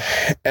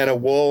a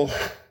wool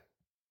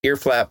ear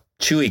flap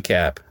chewy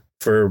cap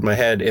for my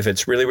head if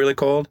it's really, really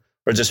cold,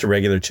 or just a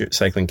regular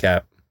cycling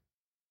cap.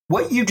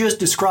 What you just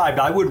described,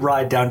 I would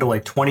ride down to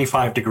like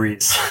 25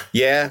 degrees.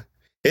 Yeah,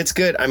 it's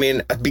good. I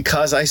mean,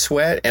 because I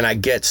sweat and I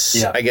get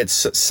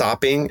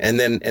sopping, and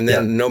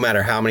then no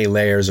matter how many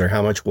layers or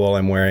how much wool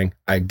I'm wearing,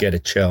 I get a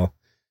chill.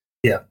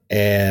 Yeah.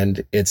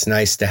 And it's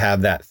nice to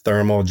have that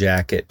thermal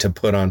jacket to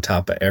put on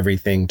top of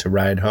everything to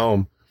ride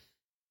home.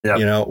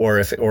 Yeah. Or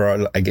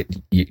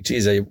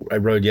I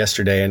rode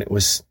yesterday and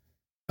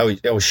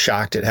I was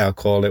shocked at how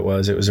cold it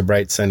was. It was a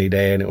bright sunny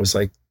day and it was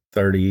like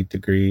 30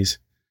 degrees.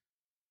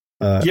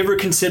 You ever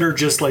consider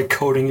just like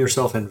coating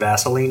yourself in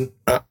Vaseline?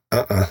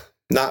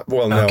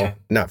 No,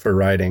 not for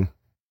riding.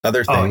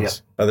 Other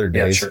things, other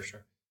days. Yeah,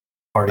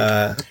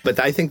 sure. But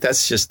I think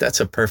that's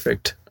a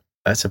perfect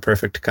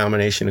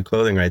combination of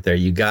clothing right there.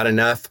 You got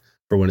enough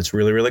for when it's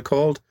really, really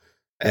cold,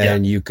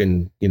 and you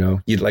can,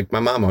 you'd like my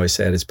mom always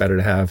said, it's better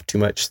to have too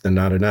much than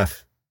not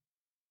enough.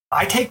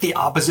 I take the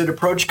opposite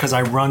approach because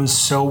I run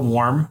so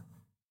warm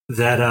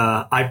that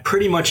I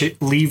pretty much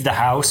leave the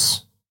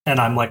house and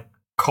I'm like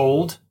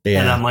cold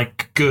and I'm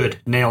like, good,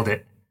 nailed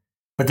it.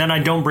 But then I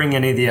don't bring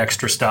any of the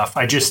extra stuff.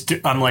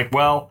 I'm like,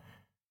 well,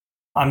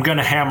 I'm going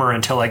to hammer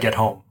until I get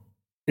home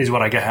is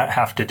what I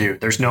have to do.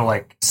 There's no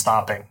like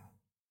stopping.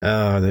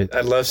 Oh,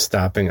 I love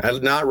stopping.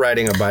 Not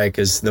riding a bike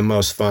is the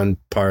most fun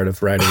part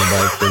of riding a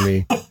bike for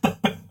me.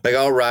 Like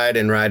I'll ride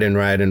and ride and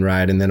ride and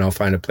ride, and then I'll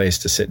find a place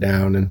to sit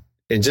down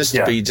and just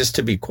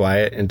to be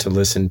quiet and to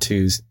listen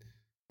to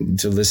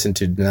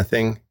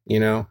nothing,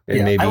 and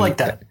maybe I like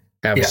that.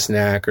 Have a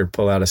snack or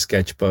pull out a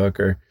sketchbook,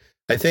 or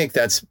I think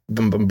that's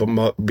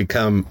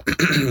become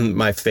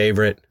my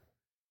favorite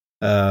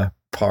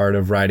part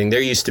of riding.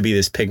 There used to be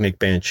this picnic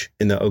bench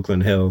in the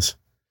Oakland Hills.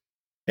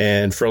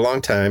 And for a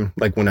long time,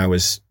 like when I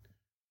was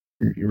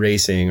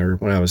racing or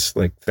when I was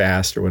like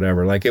fast or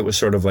whatever, like it was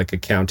sort of like a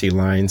county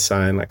line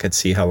sign. Like I'd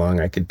see how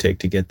long I could take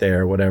to get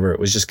there or whatever. It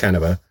was just kind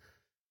of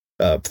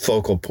a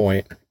focal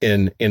point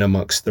in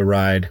amongst the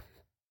ride.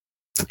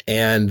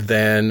 And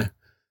then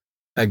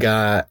I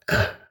got,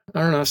 I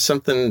don't know,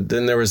 something,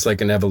 then there was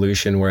like an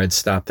evolution where I'd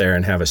stop there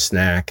and have a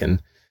snack.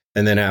 And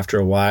then after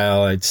a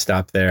while I'd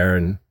stop there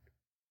and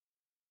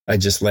I'd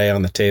just lay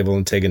on the table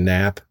and take a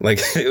nap. Like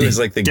it was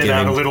like the get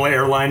out a little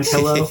airline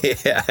pillow.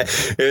 Yeah,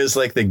 it was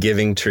like the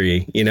giving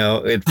tree.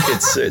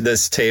 It's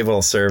this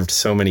table served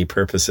so many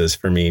purposes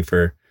for me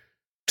for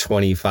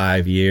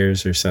 25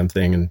 years or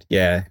something. And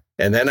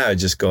and then I would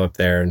just go up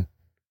there and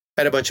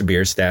I had a bunch of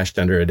beer stashed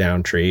under a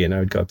down tree, and I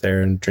would go up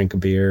there and drink a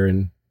beer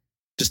and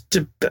just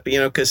to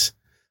because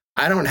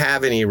I don't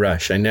have any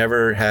rush. I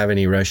never have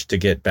any rush to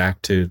get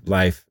back to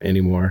life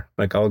anymore.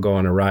 Like I'll go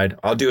on a ride.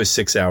 I'll do a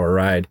 6-hour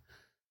ride.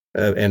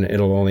 And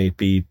it'll only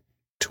be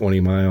 20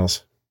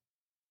 miles.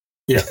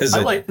 Yeah,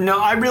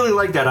 I really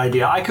like that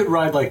idea. I could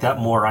ride like that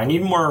more. I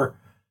need more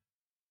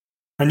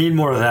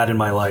of that in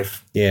my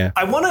life. Yeah.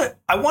 I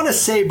want to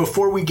say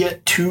before we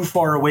get too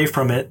far away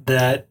from it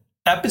that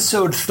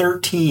episode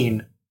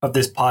 13 of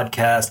this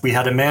podcast, we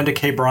had Amanda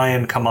K.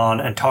 Bryan come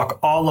on and talk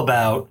all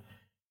about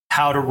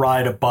how to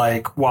ride a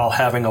bike while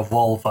having a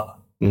vulva.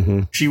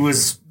 Mm-hmm.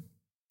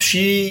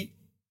 She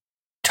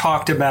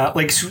talked about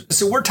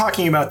so we're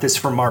talking about this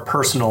from our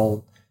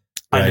personal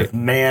kind of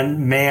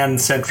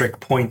man-centric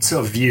points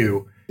of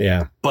view.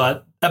 Yeah.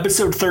 But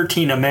episode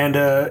 13,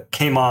 Amanda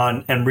came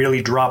on and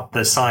really dropped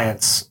the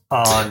science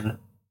on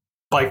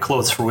bike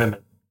clothes for women.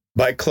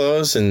 Bike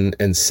clothes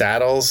and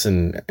saddles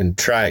and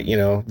try,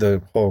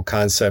 the whole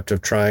concept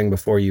of trying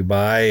before you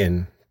buy.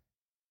 And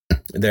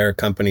there are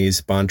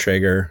companies,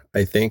 Bontrager,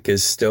 I think,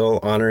 is still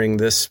honoring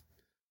this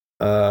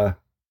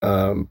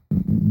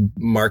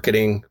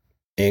marketing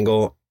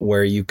angle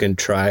where you can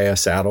try a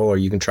saddle or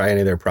you can try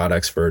any of their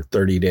products for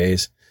 30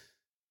 days.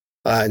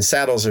 And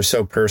saddles are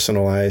so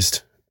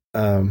personalized.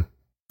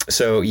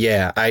 So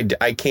yeah,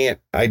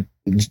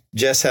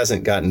 Jess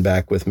hasn't gotten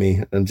back with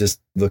me. I'm just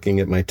looking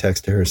at my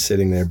text to her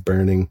sitting there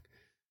burning,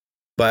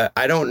 but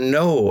I don't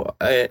know.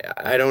 I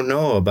don't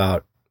know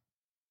about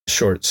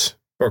shorts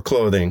or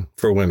clothing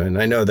for women.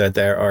 I know that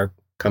there are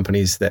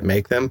companies that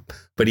make them,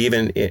 but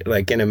even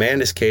like in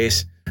Amanda's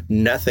case,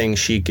 nothing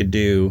she could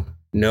do,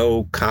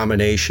 no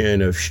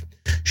combination of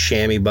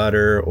chamois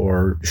butter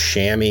or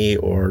chamois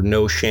or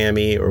no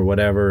chamois or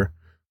whatever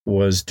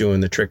was doing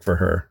the trick for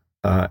her.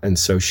 And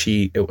so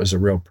it was a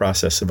real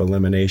process of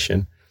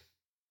elimination.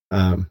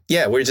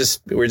 We're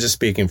just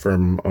speaking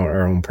from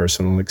our own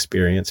personal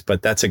experience,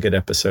 but that's a good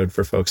episode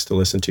for folks to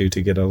listen to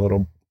get a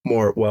little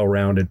more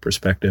well-rounded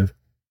perspective.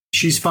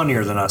 She's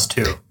funnier than us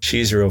too.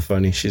 She's real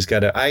funny.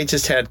 I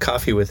just had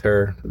coffee with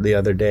her the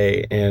other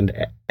day and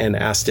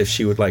asked if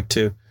she would like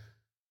to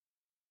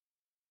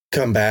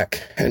come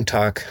back and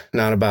talk,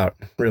 not about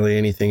really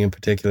anything in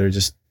particular,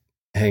 just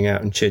hang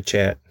out and chit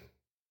chat.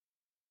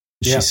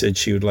 She said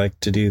she would like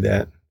to do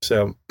that.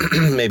 So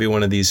maybe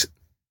one of these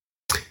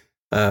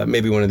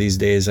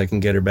days I can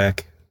get her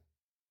back.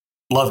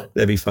 Love it.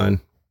 That'd be fun.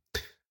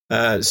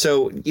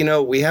 So,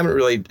 we haven't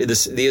really,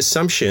 the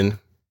assumption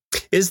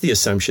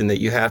that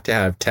you have to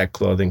have tech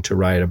clothing to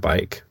ride a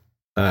bike.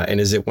 And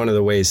is it one of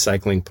the ways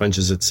cycling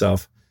punches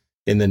itself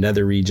in the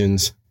nether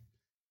regions?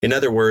 In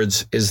other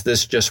words, is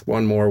this just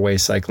one more way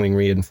cycling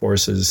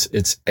reinforces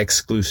its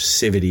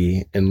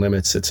exclusivity and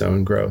limits its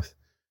own growth?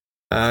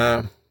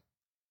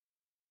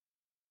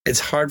 It's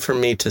hard for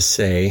me to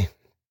say,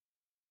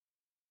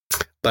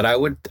 but I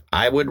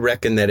would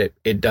reckon that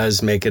it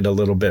does make it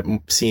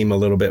seem a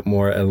little bit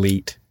more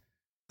elite.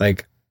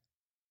 Like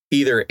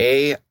either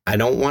A, I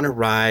don't want to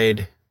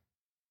ride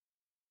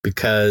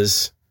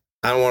because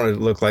I don't want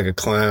to look like a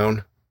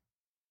clown,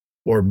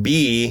 or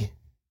B,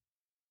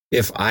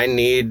 if I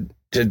need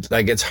to,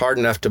 like, it's hard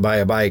enough to buy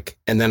a bike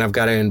and then I've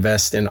got to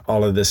invest in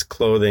all of this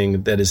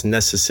clothing that is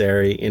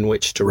necessary in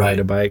which to ride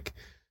a bike.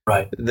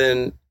 Right.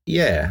 Then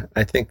yeah,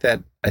 I think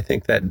that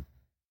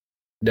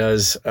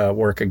does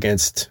work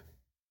against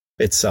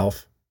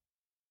itself.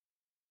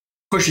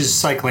 Pushes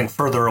cycling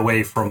further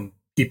away from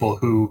people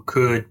who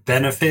could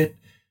benefit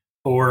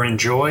or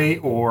enjoy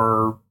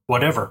or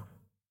whatever.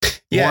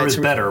 Yeah, more is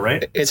better,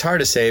 right? It's hard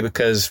to say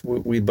because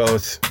we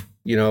both,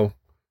 we're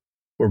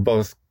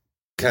both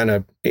kind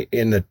of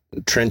in the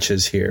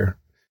trenches here.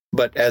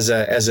 But as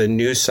a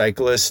new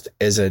cyclist,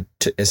 as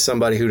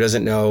somebody who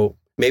doesn't know,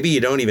 maybe you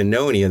don't even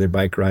know any other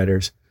bike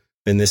riders,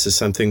 and this is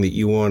something that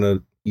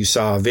you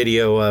saw a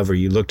video of, or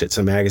you looked at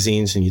some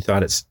magazines and you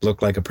thought it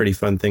looked like a pretty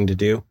fun thing to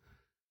do.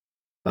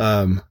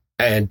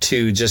 And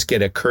to just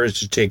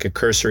take a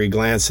cursory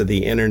glance at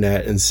the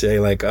internet and say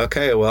like,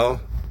 okay, well,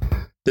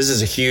 this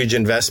is a huge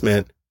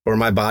investment, or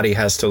my body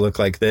has to look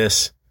like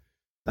this.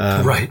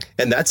 Right.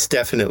 And that's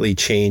definitely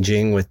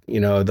changing with,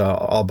 the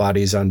All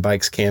Bodies on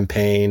Bikes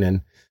campaign.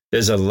 And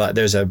there's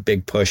a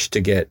big push to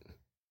get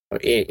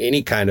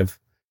any kind of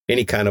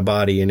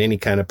body and any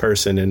kind of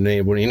person and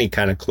any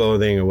kind of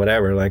clothing or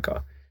whatever. Like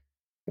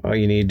all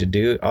you need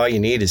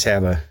is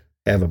have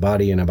a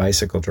body and a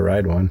bicycle to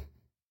ride one.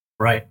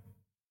 Right.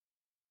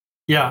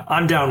 Yeah,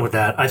 I'm down with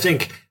that. I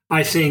think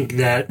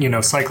that,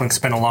 cycling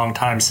spent a long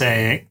time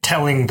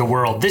telling the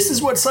world, this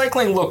is what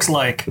cycling looks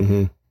like,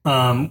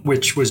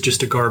 which was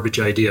just a garbage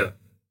idea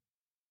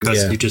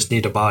because you just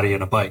need a body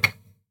and a bike.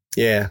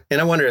 Yeah. And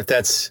I wonder if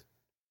that's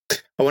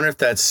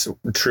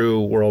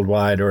true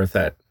worldwide, or if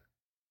that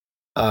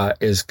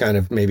is kind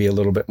of maybe a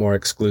little bit more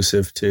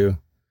exclusive to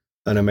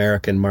an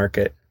American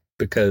market,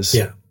 because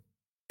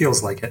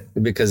feels like it,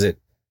 because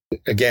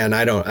again,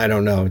 I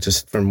don't know,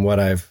 just from what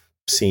I've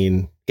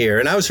seen here.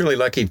 And I was really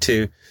lucky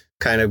to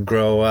kind of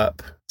grow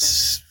up,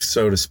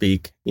 so to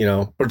speak,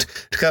 or to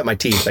cut my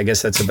teeth. I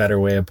guess that's a better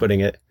way of putting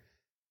it.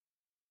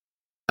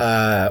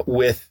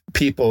 With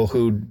people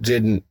who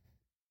didn't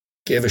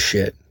give a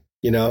shit,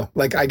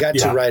 like I got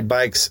to ride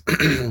bikes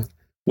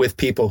with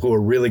people who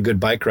were really good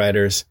bike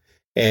riders,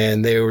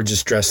 and they were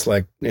just dressed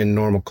like in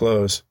normal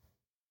clothes,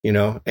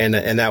 and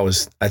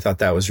I thought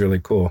that was really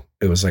cool.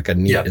 It was like a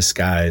neat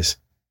disguise.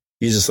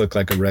 You just look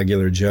like a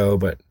regular Joe,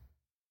 but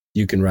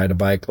you can ride a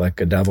bike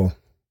like a devil.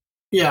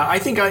 Yeah, I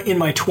think in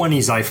my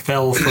 20s I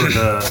fell for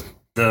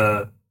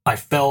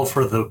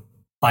the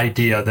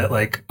idea that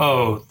like,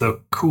 oh,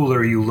 the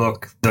cooler you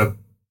look, the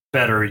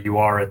better you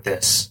are at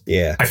this.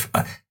 Yeah.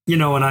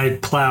 And I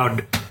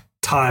plowed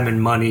time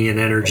and money and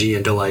energy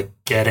into like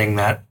getting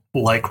that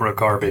Lycra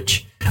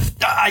garbage.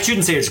 I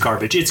shouldn't say it's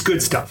garbage. It's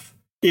good stuff.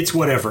 It's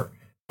whatever.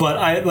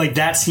 But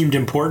that seemed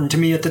important to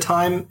me at the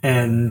time,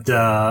 and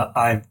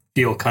I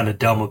feel kind of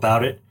dumb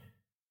about it.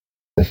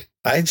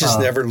 I just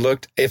never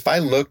looked. If I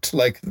looked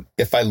like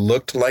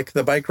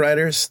the bike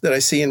riders that I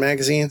see in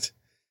magazines,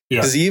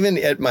 because even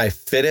at my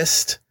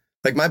fittest,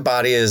 like my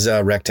body is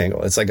a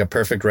rectangle. It's like a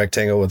perfect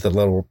rectangle with a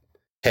little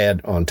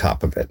head on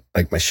top of it.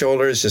 Like my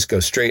shoulders just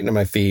go straight into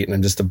my feet, and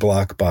I'm just a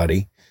block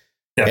body.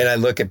 Yeah. And I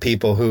look at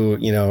people who,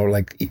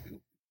 like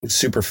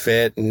super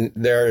fit, and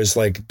there is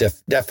like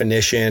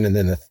definition, and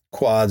then the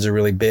quads are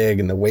really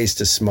big, and the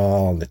waist is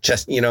small, and the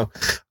chest. I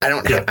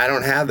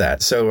don't have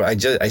that. So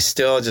I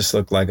still just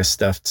look like a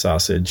stuffed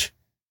sausage.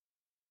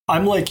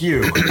 I'm like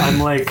you. I'm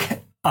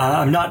like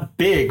I'm not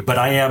big, but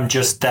I am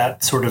just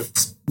that sort of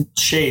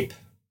shape.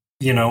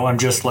 I'm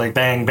just like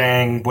bang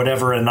bang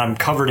whatever, and I'm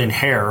covered in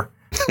hair.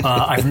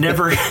 I've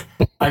never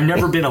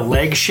been a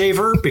leg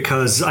shaver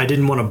because I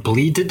didn't want to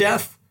bleed to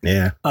death.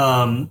 Yeah.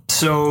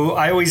 So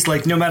I always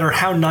no matter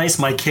how nice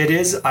my kid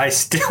is, I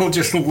still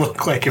just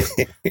look like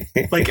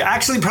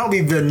actually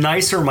probably the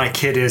nicer my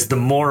kid is, the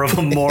more of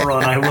a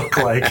moron I look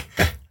like.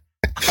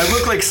 I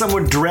look like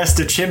someone dressed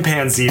a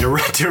chimpanzee to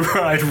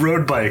ride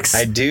road bikes.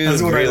 I do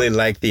really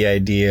like the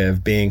idea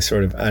of being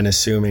sort of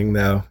unassuming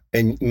though.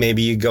 And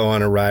maybe you go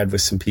on a ride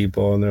with some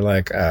people and they're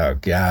like, oh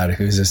God,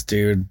 who's this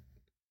dude?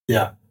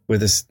 Yeah.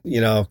 With this,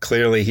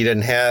 clearly he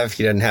doesn't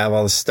have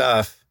all the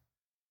stuff.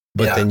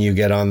 But then you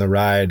get on the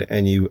ride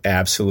and you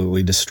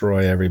absolutely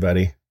destroy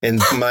everybody.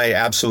 And my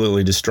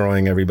absolutely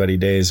destroying everybody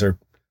days are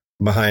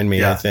behind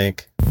me, I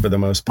think, for the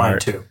most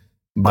part. Mine too.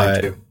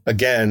 But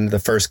again, the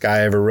first guy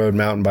I ever rode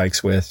mountain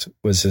bikes with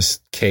was this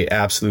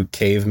absolute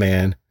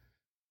caveman.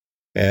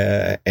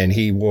 And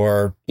he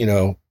wore,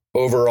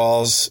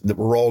 overalls that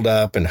rolled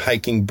up and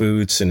hiking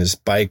boots, and his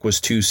bike was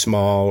too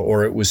small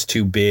or it was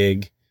too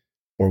big.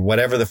 Or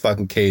whatever the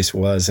fucking case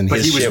was.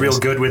 But he was real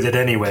good with it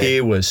anyway. He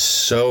was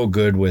so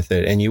good with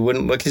it. And you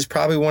wouldn't look, he's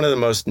probably one of the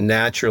most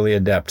naturally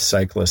adept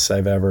cyclists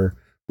I've ever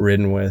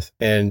ridden with.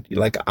 And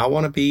I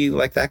want to be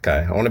like that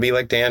guy. I want to be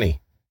like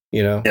Danny,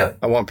 Yeah.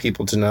 I want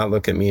people to not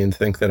look at me and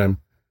think that I'm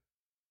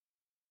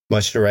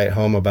much to write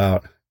home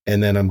about.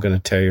 And then I'm going to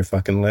tear your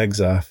fucking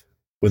legs off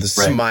with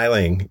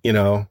smiling,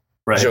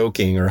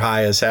 joking or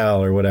high as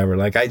hell or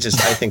whatever. I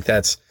think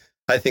that's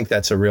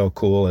a real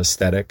cool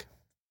aesthetic.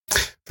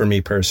 For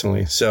me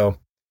personally. So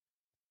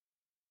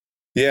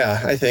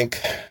yeah, I think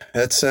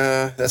that's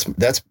my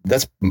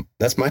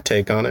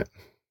take on it.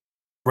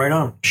 Right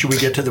on. Should we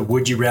get to the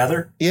would you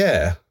rather?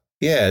 Yeah.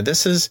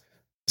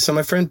 So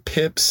my friend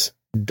Pip's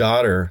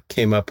daughter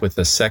came up with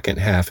the second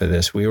half of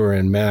this. We were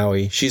in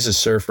Maui. She's a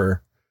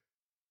surfer,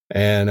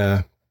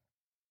 and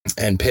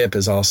Pip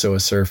is also a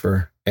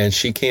surfer, and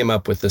she came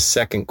up with the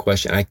second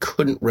question. I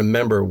couldn't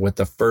remember what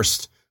the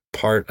first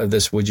part of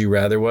this would you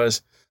rather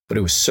was, but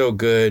it was so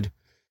good.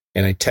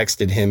 And I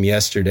texted him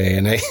yesterday,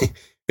 and it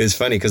was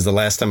funny because the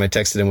last time I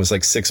texted him was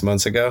 6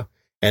 months ago.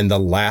 And the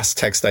last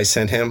text I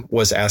sent him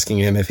was asking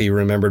him if he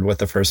remembered what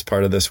the first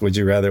part of this would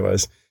you rather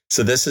was.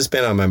 So this has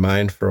been on my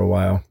mind for a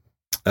while.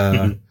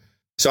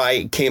 So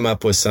I came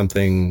up with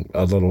something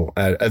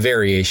a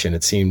variation.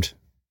 It seemed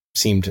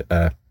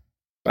I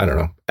don't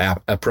know,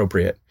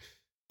 appropriate.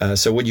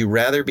 So would you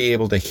rather be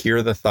able to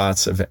hear the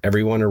thoughts of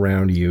everyone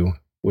around you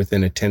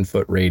within a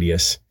 10-foot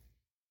radius,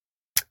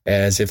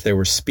 as if they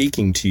were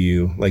speaking to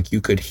you, like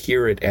you could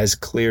hear it as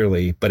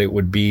clearly, but it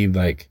would be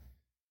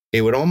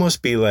it would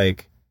almost be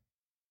like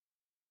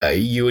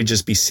you would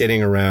just be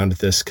sitting around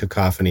this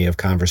cacophony of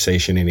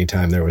conversation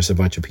anytime there was a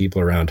bunch of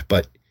people around,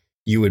 but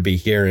you would be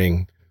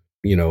hearing,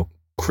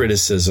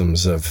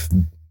 criticisms of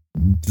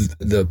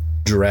the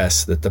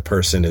dress that the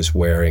person is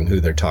wearing,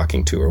 who they're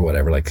talking to or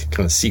whatever,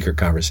 kind of secret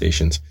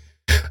conversations,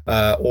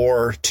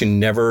 or to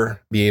never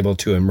be able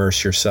to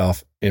immerse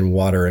yourself in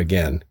water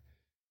again.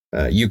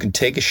 You can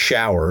take a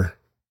shower,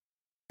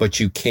 but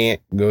you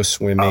can't go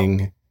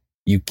swimming. Oh.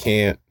 You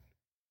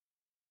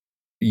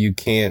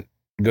can't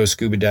go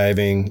scuba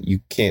diving.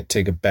 You can't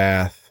take a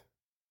bath.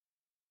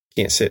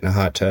 Can't sit in a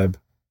hot tub.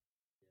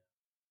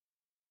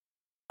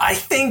 I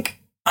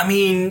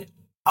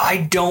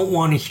don't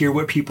want to hear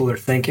what people are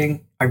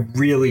thinking. I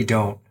really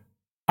don't.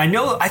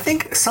 I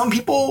think some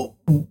people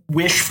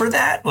wish for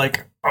that. I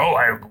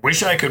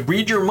wish I could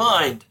read your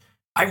mind.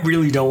 I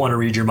really don't want to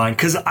read your mind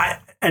because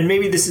and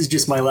maybe this is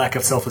just my lack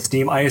of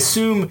self-esteem. I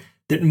assume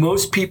that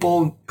most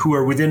people who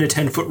are within a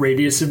 10-foot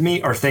radius of me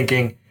are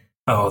thinking,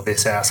 oh,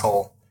 this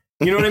asshole.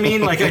 You know what I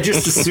mean? I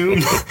just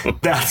assume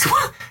that's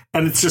what,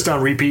 and it's just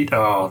on repeat.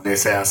 Oh,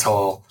 this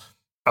asshole.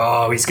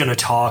 Oh, he's going to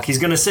talk. He's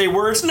going to say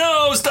words.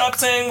 No, stop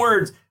saying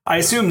words. I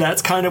assume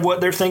that's kind of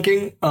what they're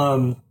thinking.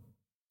 So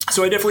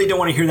I definitely don't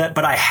want to hear that,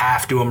 but I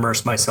have to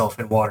immerse myself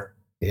in water.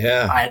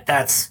 Yeah.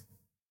 That's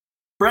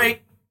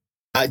right.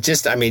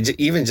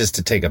 Even just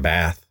to take a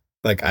bath.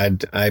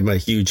 I'm a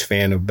huge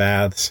fan of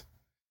baths,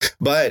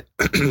 but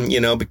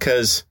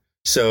because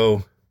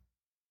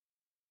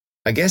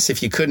I guess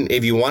if you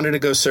wanted to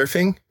go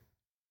surfing,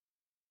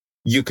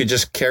 you could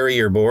just carry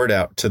your board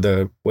out to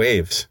the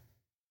waves.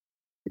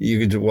 You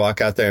could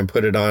walk out there and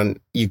put it on.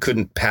 You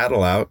couldn't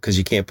paddle out because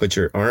you can't put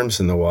your arms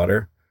in the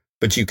water,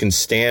 but you can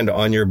stand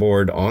on your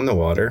board on the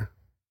water.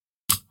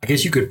 I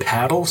guess you could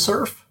paddle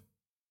surf,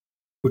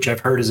 which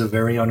I've heard is a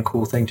very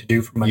uncool thing to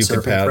do for my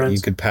surfing friends.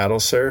 You could paddle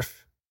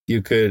surf.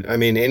 You could, I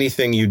mean,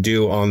 anything you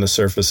do on the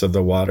surface of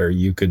the water,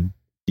 you could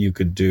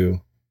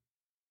do.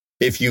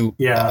 If you,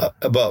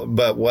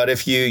 but what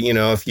if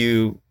if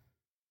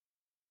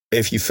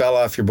you fell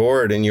off your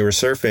board and you were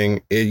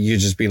surfing, you'd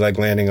just be like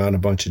landing on a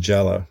bunch of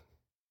jello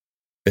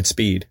at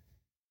speed.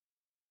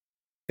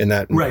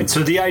 Right.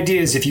 So the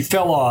idea is if you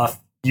fell off,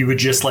 you would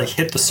just like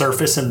hit the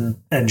surface and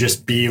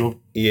just be.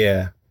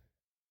 Yeah.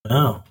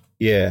 Oh.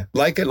 Yeah.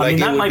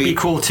 That might be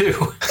cool too.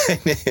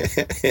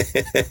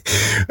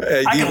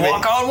 I can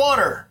walk on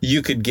water.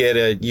 You could get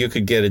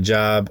a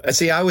job.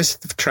 See, I always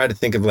try to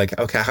think of like,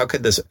 okay, how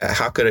could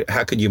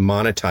you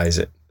monetize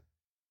it?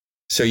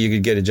 So you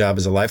could get a job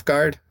as a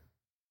lifeguard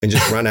and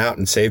just run out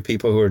and save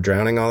people who are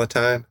drowning all the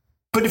time.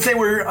 But if they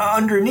were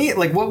underneath,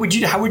 like, how would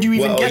you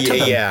even get to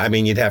them? Yeah, I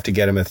mean, you'd have to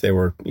get them if they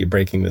were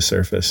breaking the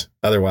surface.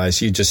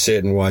 Otherwise, you just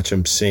sit and watch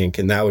them sink,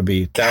 and I don't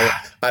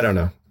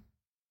know.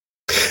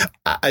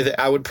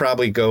 I would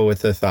probably go with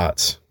the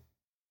thoughts,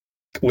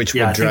 which would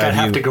drive you. I think I'd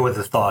have to go with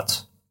the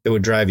thoughts. It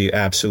would drive you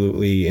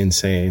absolutely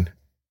insane.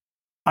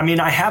 I mean,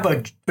 I have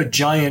a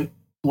giant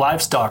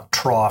livestock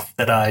trough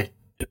that I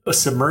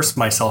submerge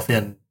myself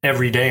in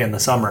every day in the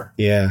summer.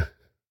 Yeah,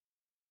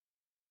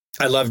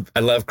 I love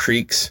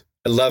creeks.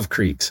 I love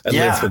creeks. I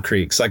live for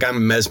creeks. Like,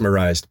 I'm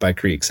mesmerized by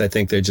creeks. I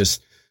think they're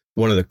just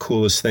one of the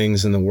coolest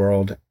things in the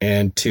world.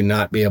 And to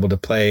not be able to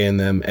play in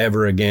them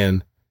ever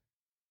again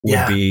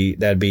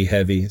that'd be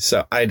heavy.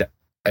 So I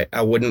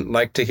wouldn't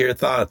like to hear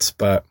thoughts,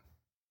 but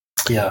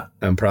yeah,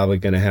 I'm probably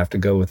going to have to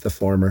go with the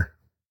former.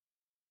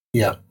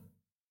 Yeah.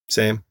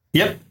 Same.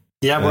 Yep.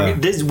 Yeah.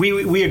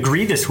 We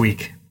agree this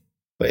week.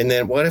 And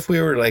then what if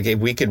we were like, if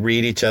we could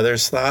read each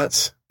other's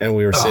thoughts and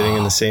we were sitting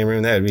in the same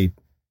room? That'd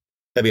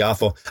be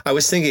awful. I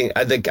was thinking,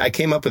 I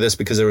came up with this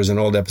because there was an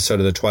old episode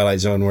of The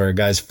Twilight Zone where a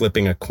guy's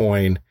flipping a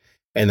coin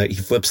and he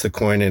flips the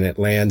coin and it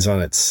lands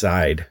on its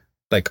side,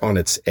 like on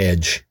its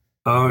edge.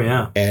 Oh,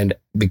 yeah. And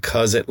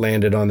because it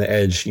landed on the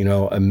edge,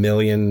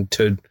 1,000,000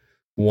 to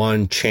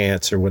 1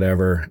 chance or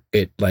whatever,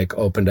 it like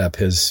opened up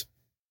his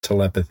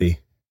telepathy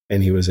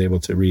and he was able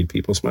to read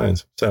people's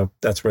minds. So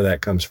that's where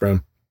that comes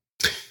from.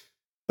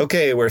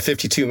 Okay, we're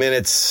 52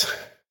 minutes.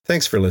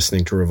 Thanks for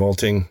listening to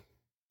Revolting.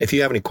 If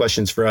you have any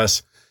questions for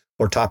us,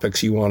 or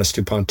topics you want us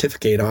to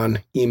pontificate on,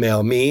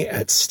 email me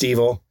at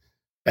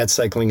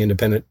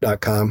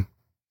stevel@cyclingindependent.com.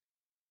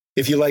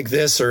 If you like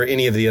this or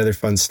any of the other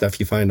fun stuff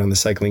you find on the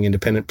Cycling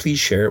Independent, please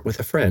share it with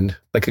a friend,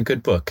 like a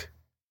good book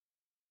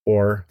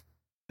or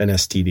an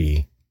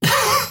STD.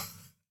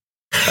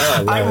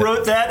 I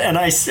wrote that, and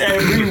I say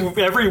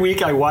every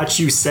week I watch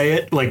you say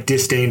it like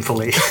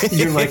disdainfully.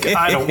 You're like,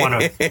 I don't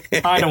want to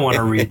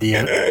read the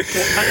end.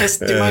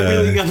 Am I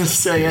really going to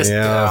say it?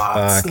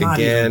 Yeah, fuck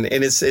again.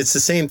 And it's the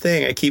same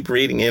thing. I keep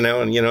reading, and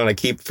I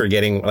keep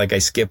forgetting. Like I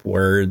skip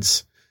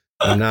words.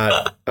 I'm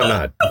not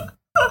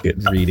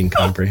good reading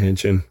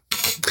comprehension.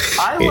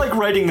 I like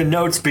writing the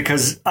notes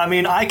because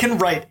I can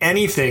write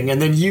anything,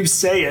 and then you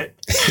say it.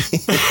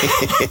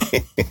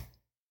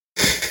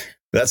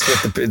 That's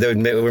what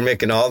we're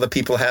making all the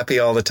people happy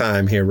all the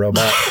time here,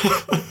 Robot.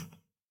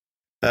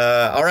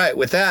 All right.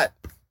 With that,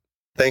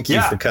 thank you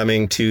for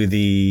coming to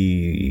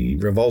the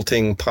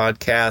Revolting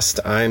podcast.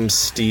 I'm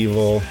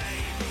Stevel.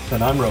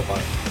 And I'm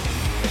Robot.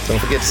 Don't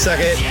forget to suck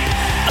it.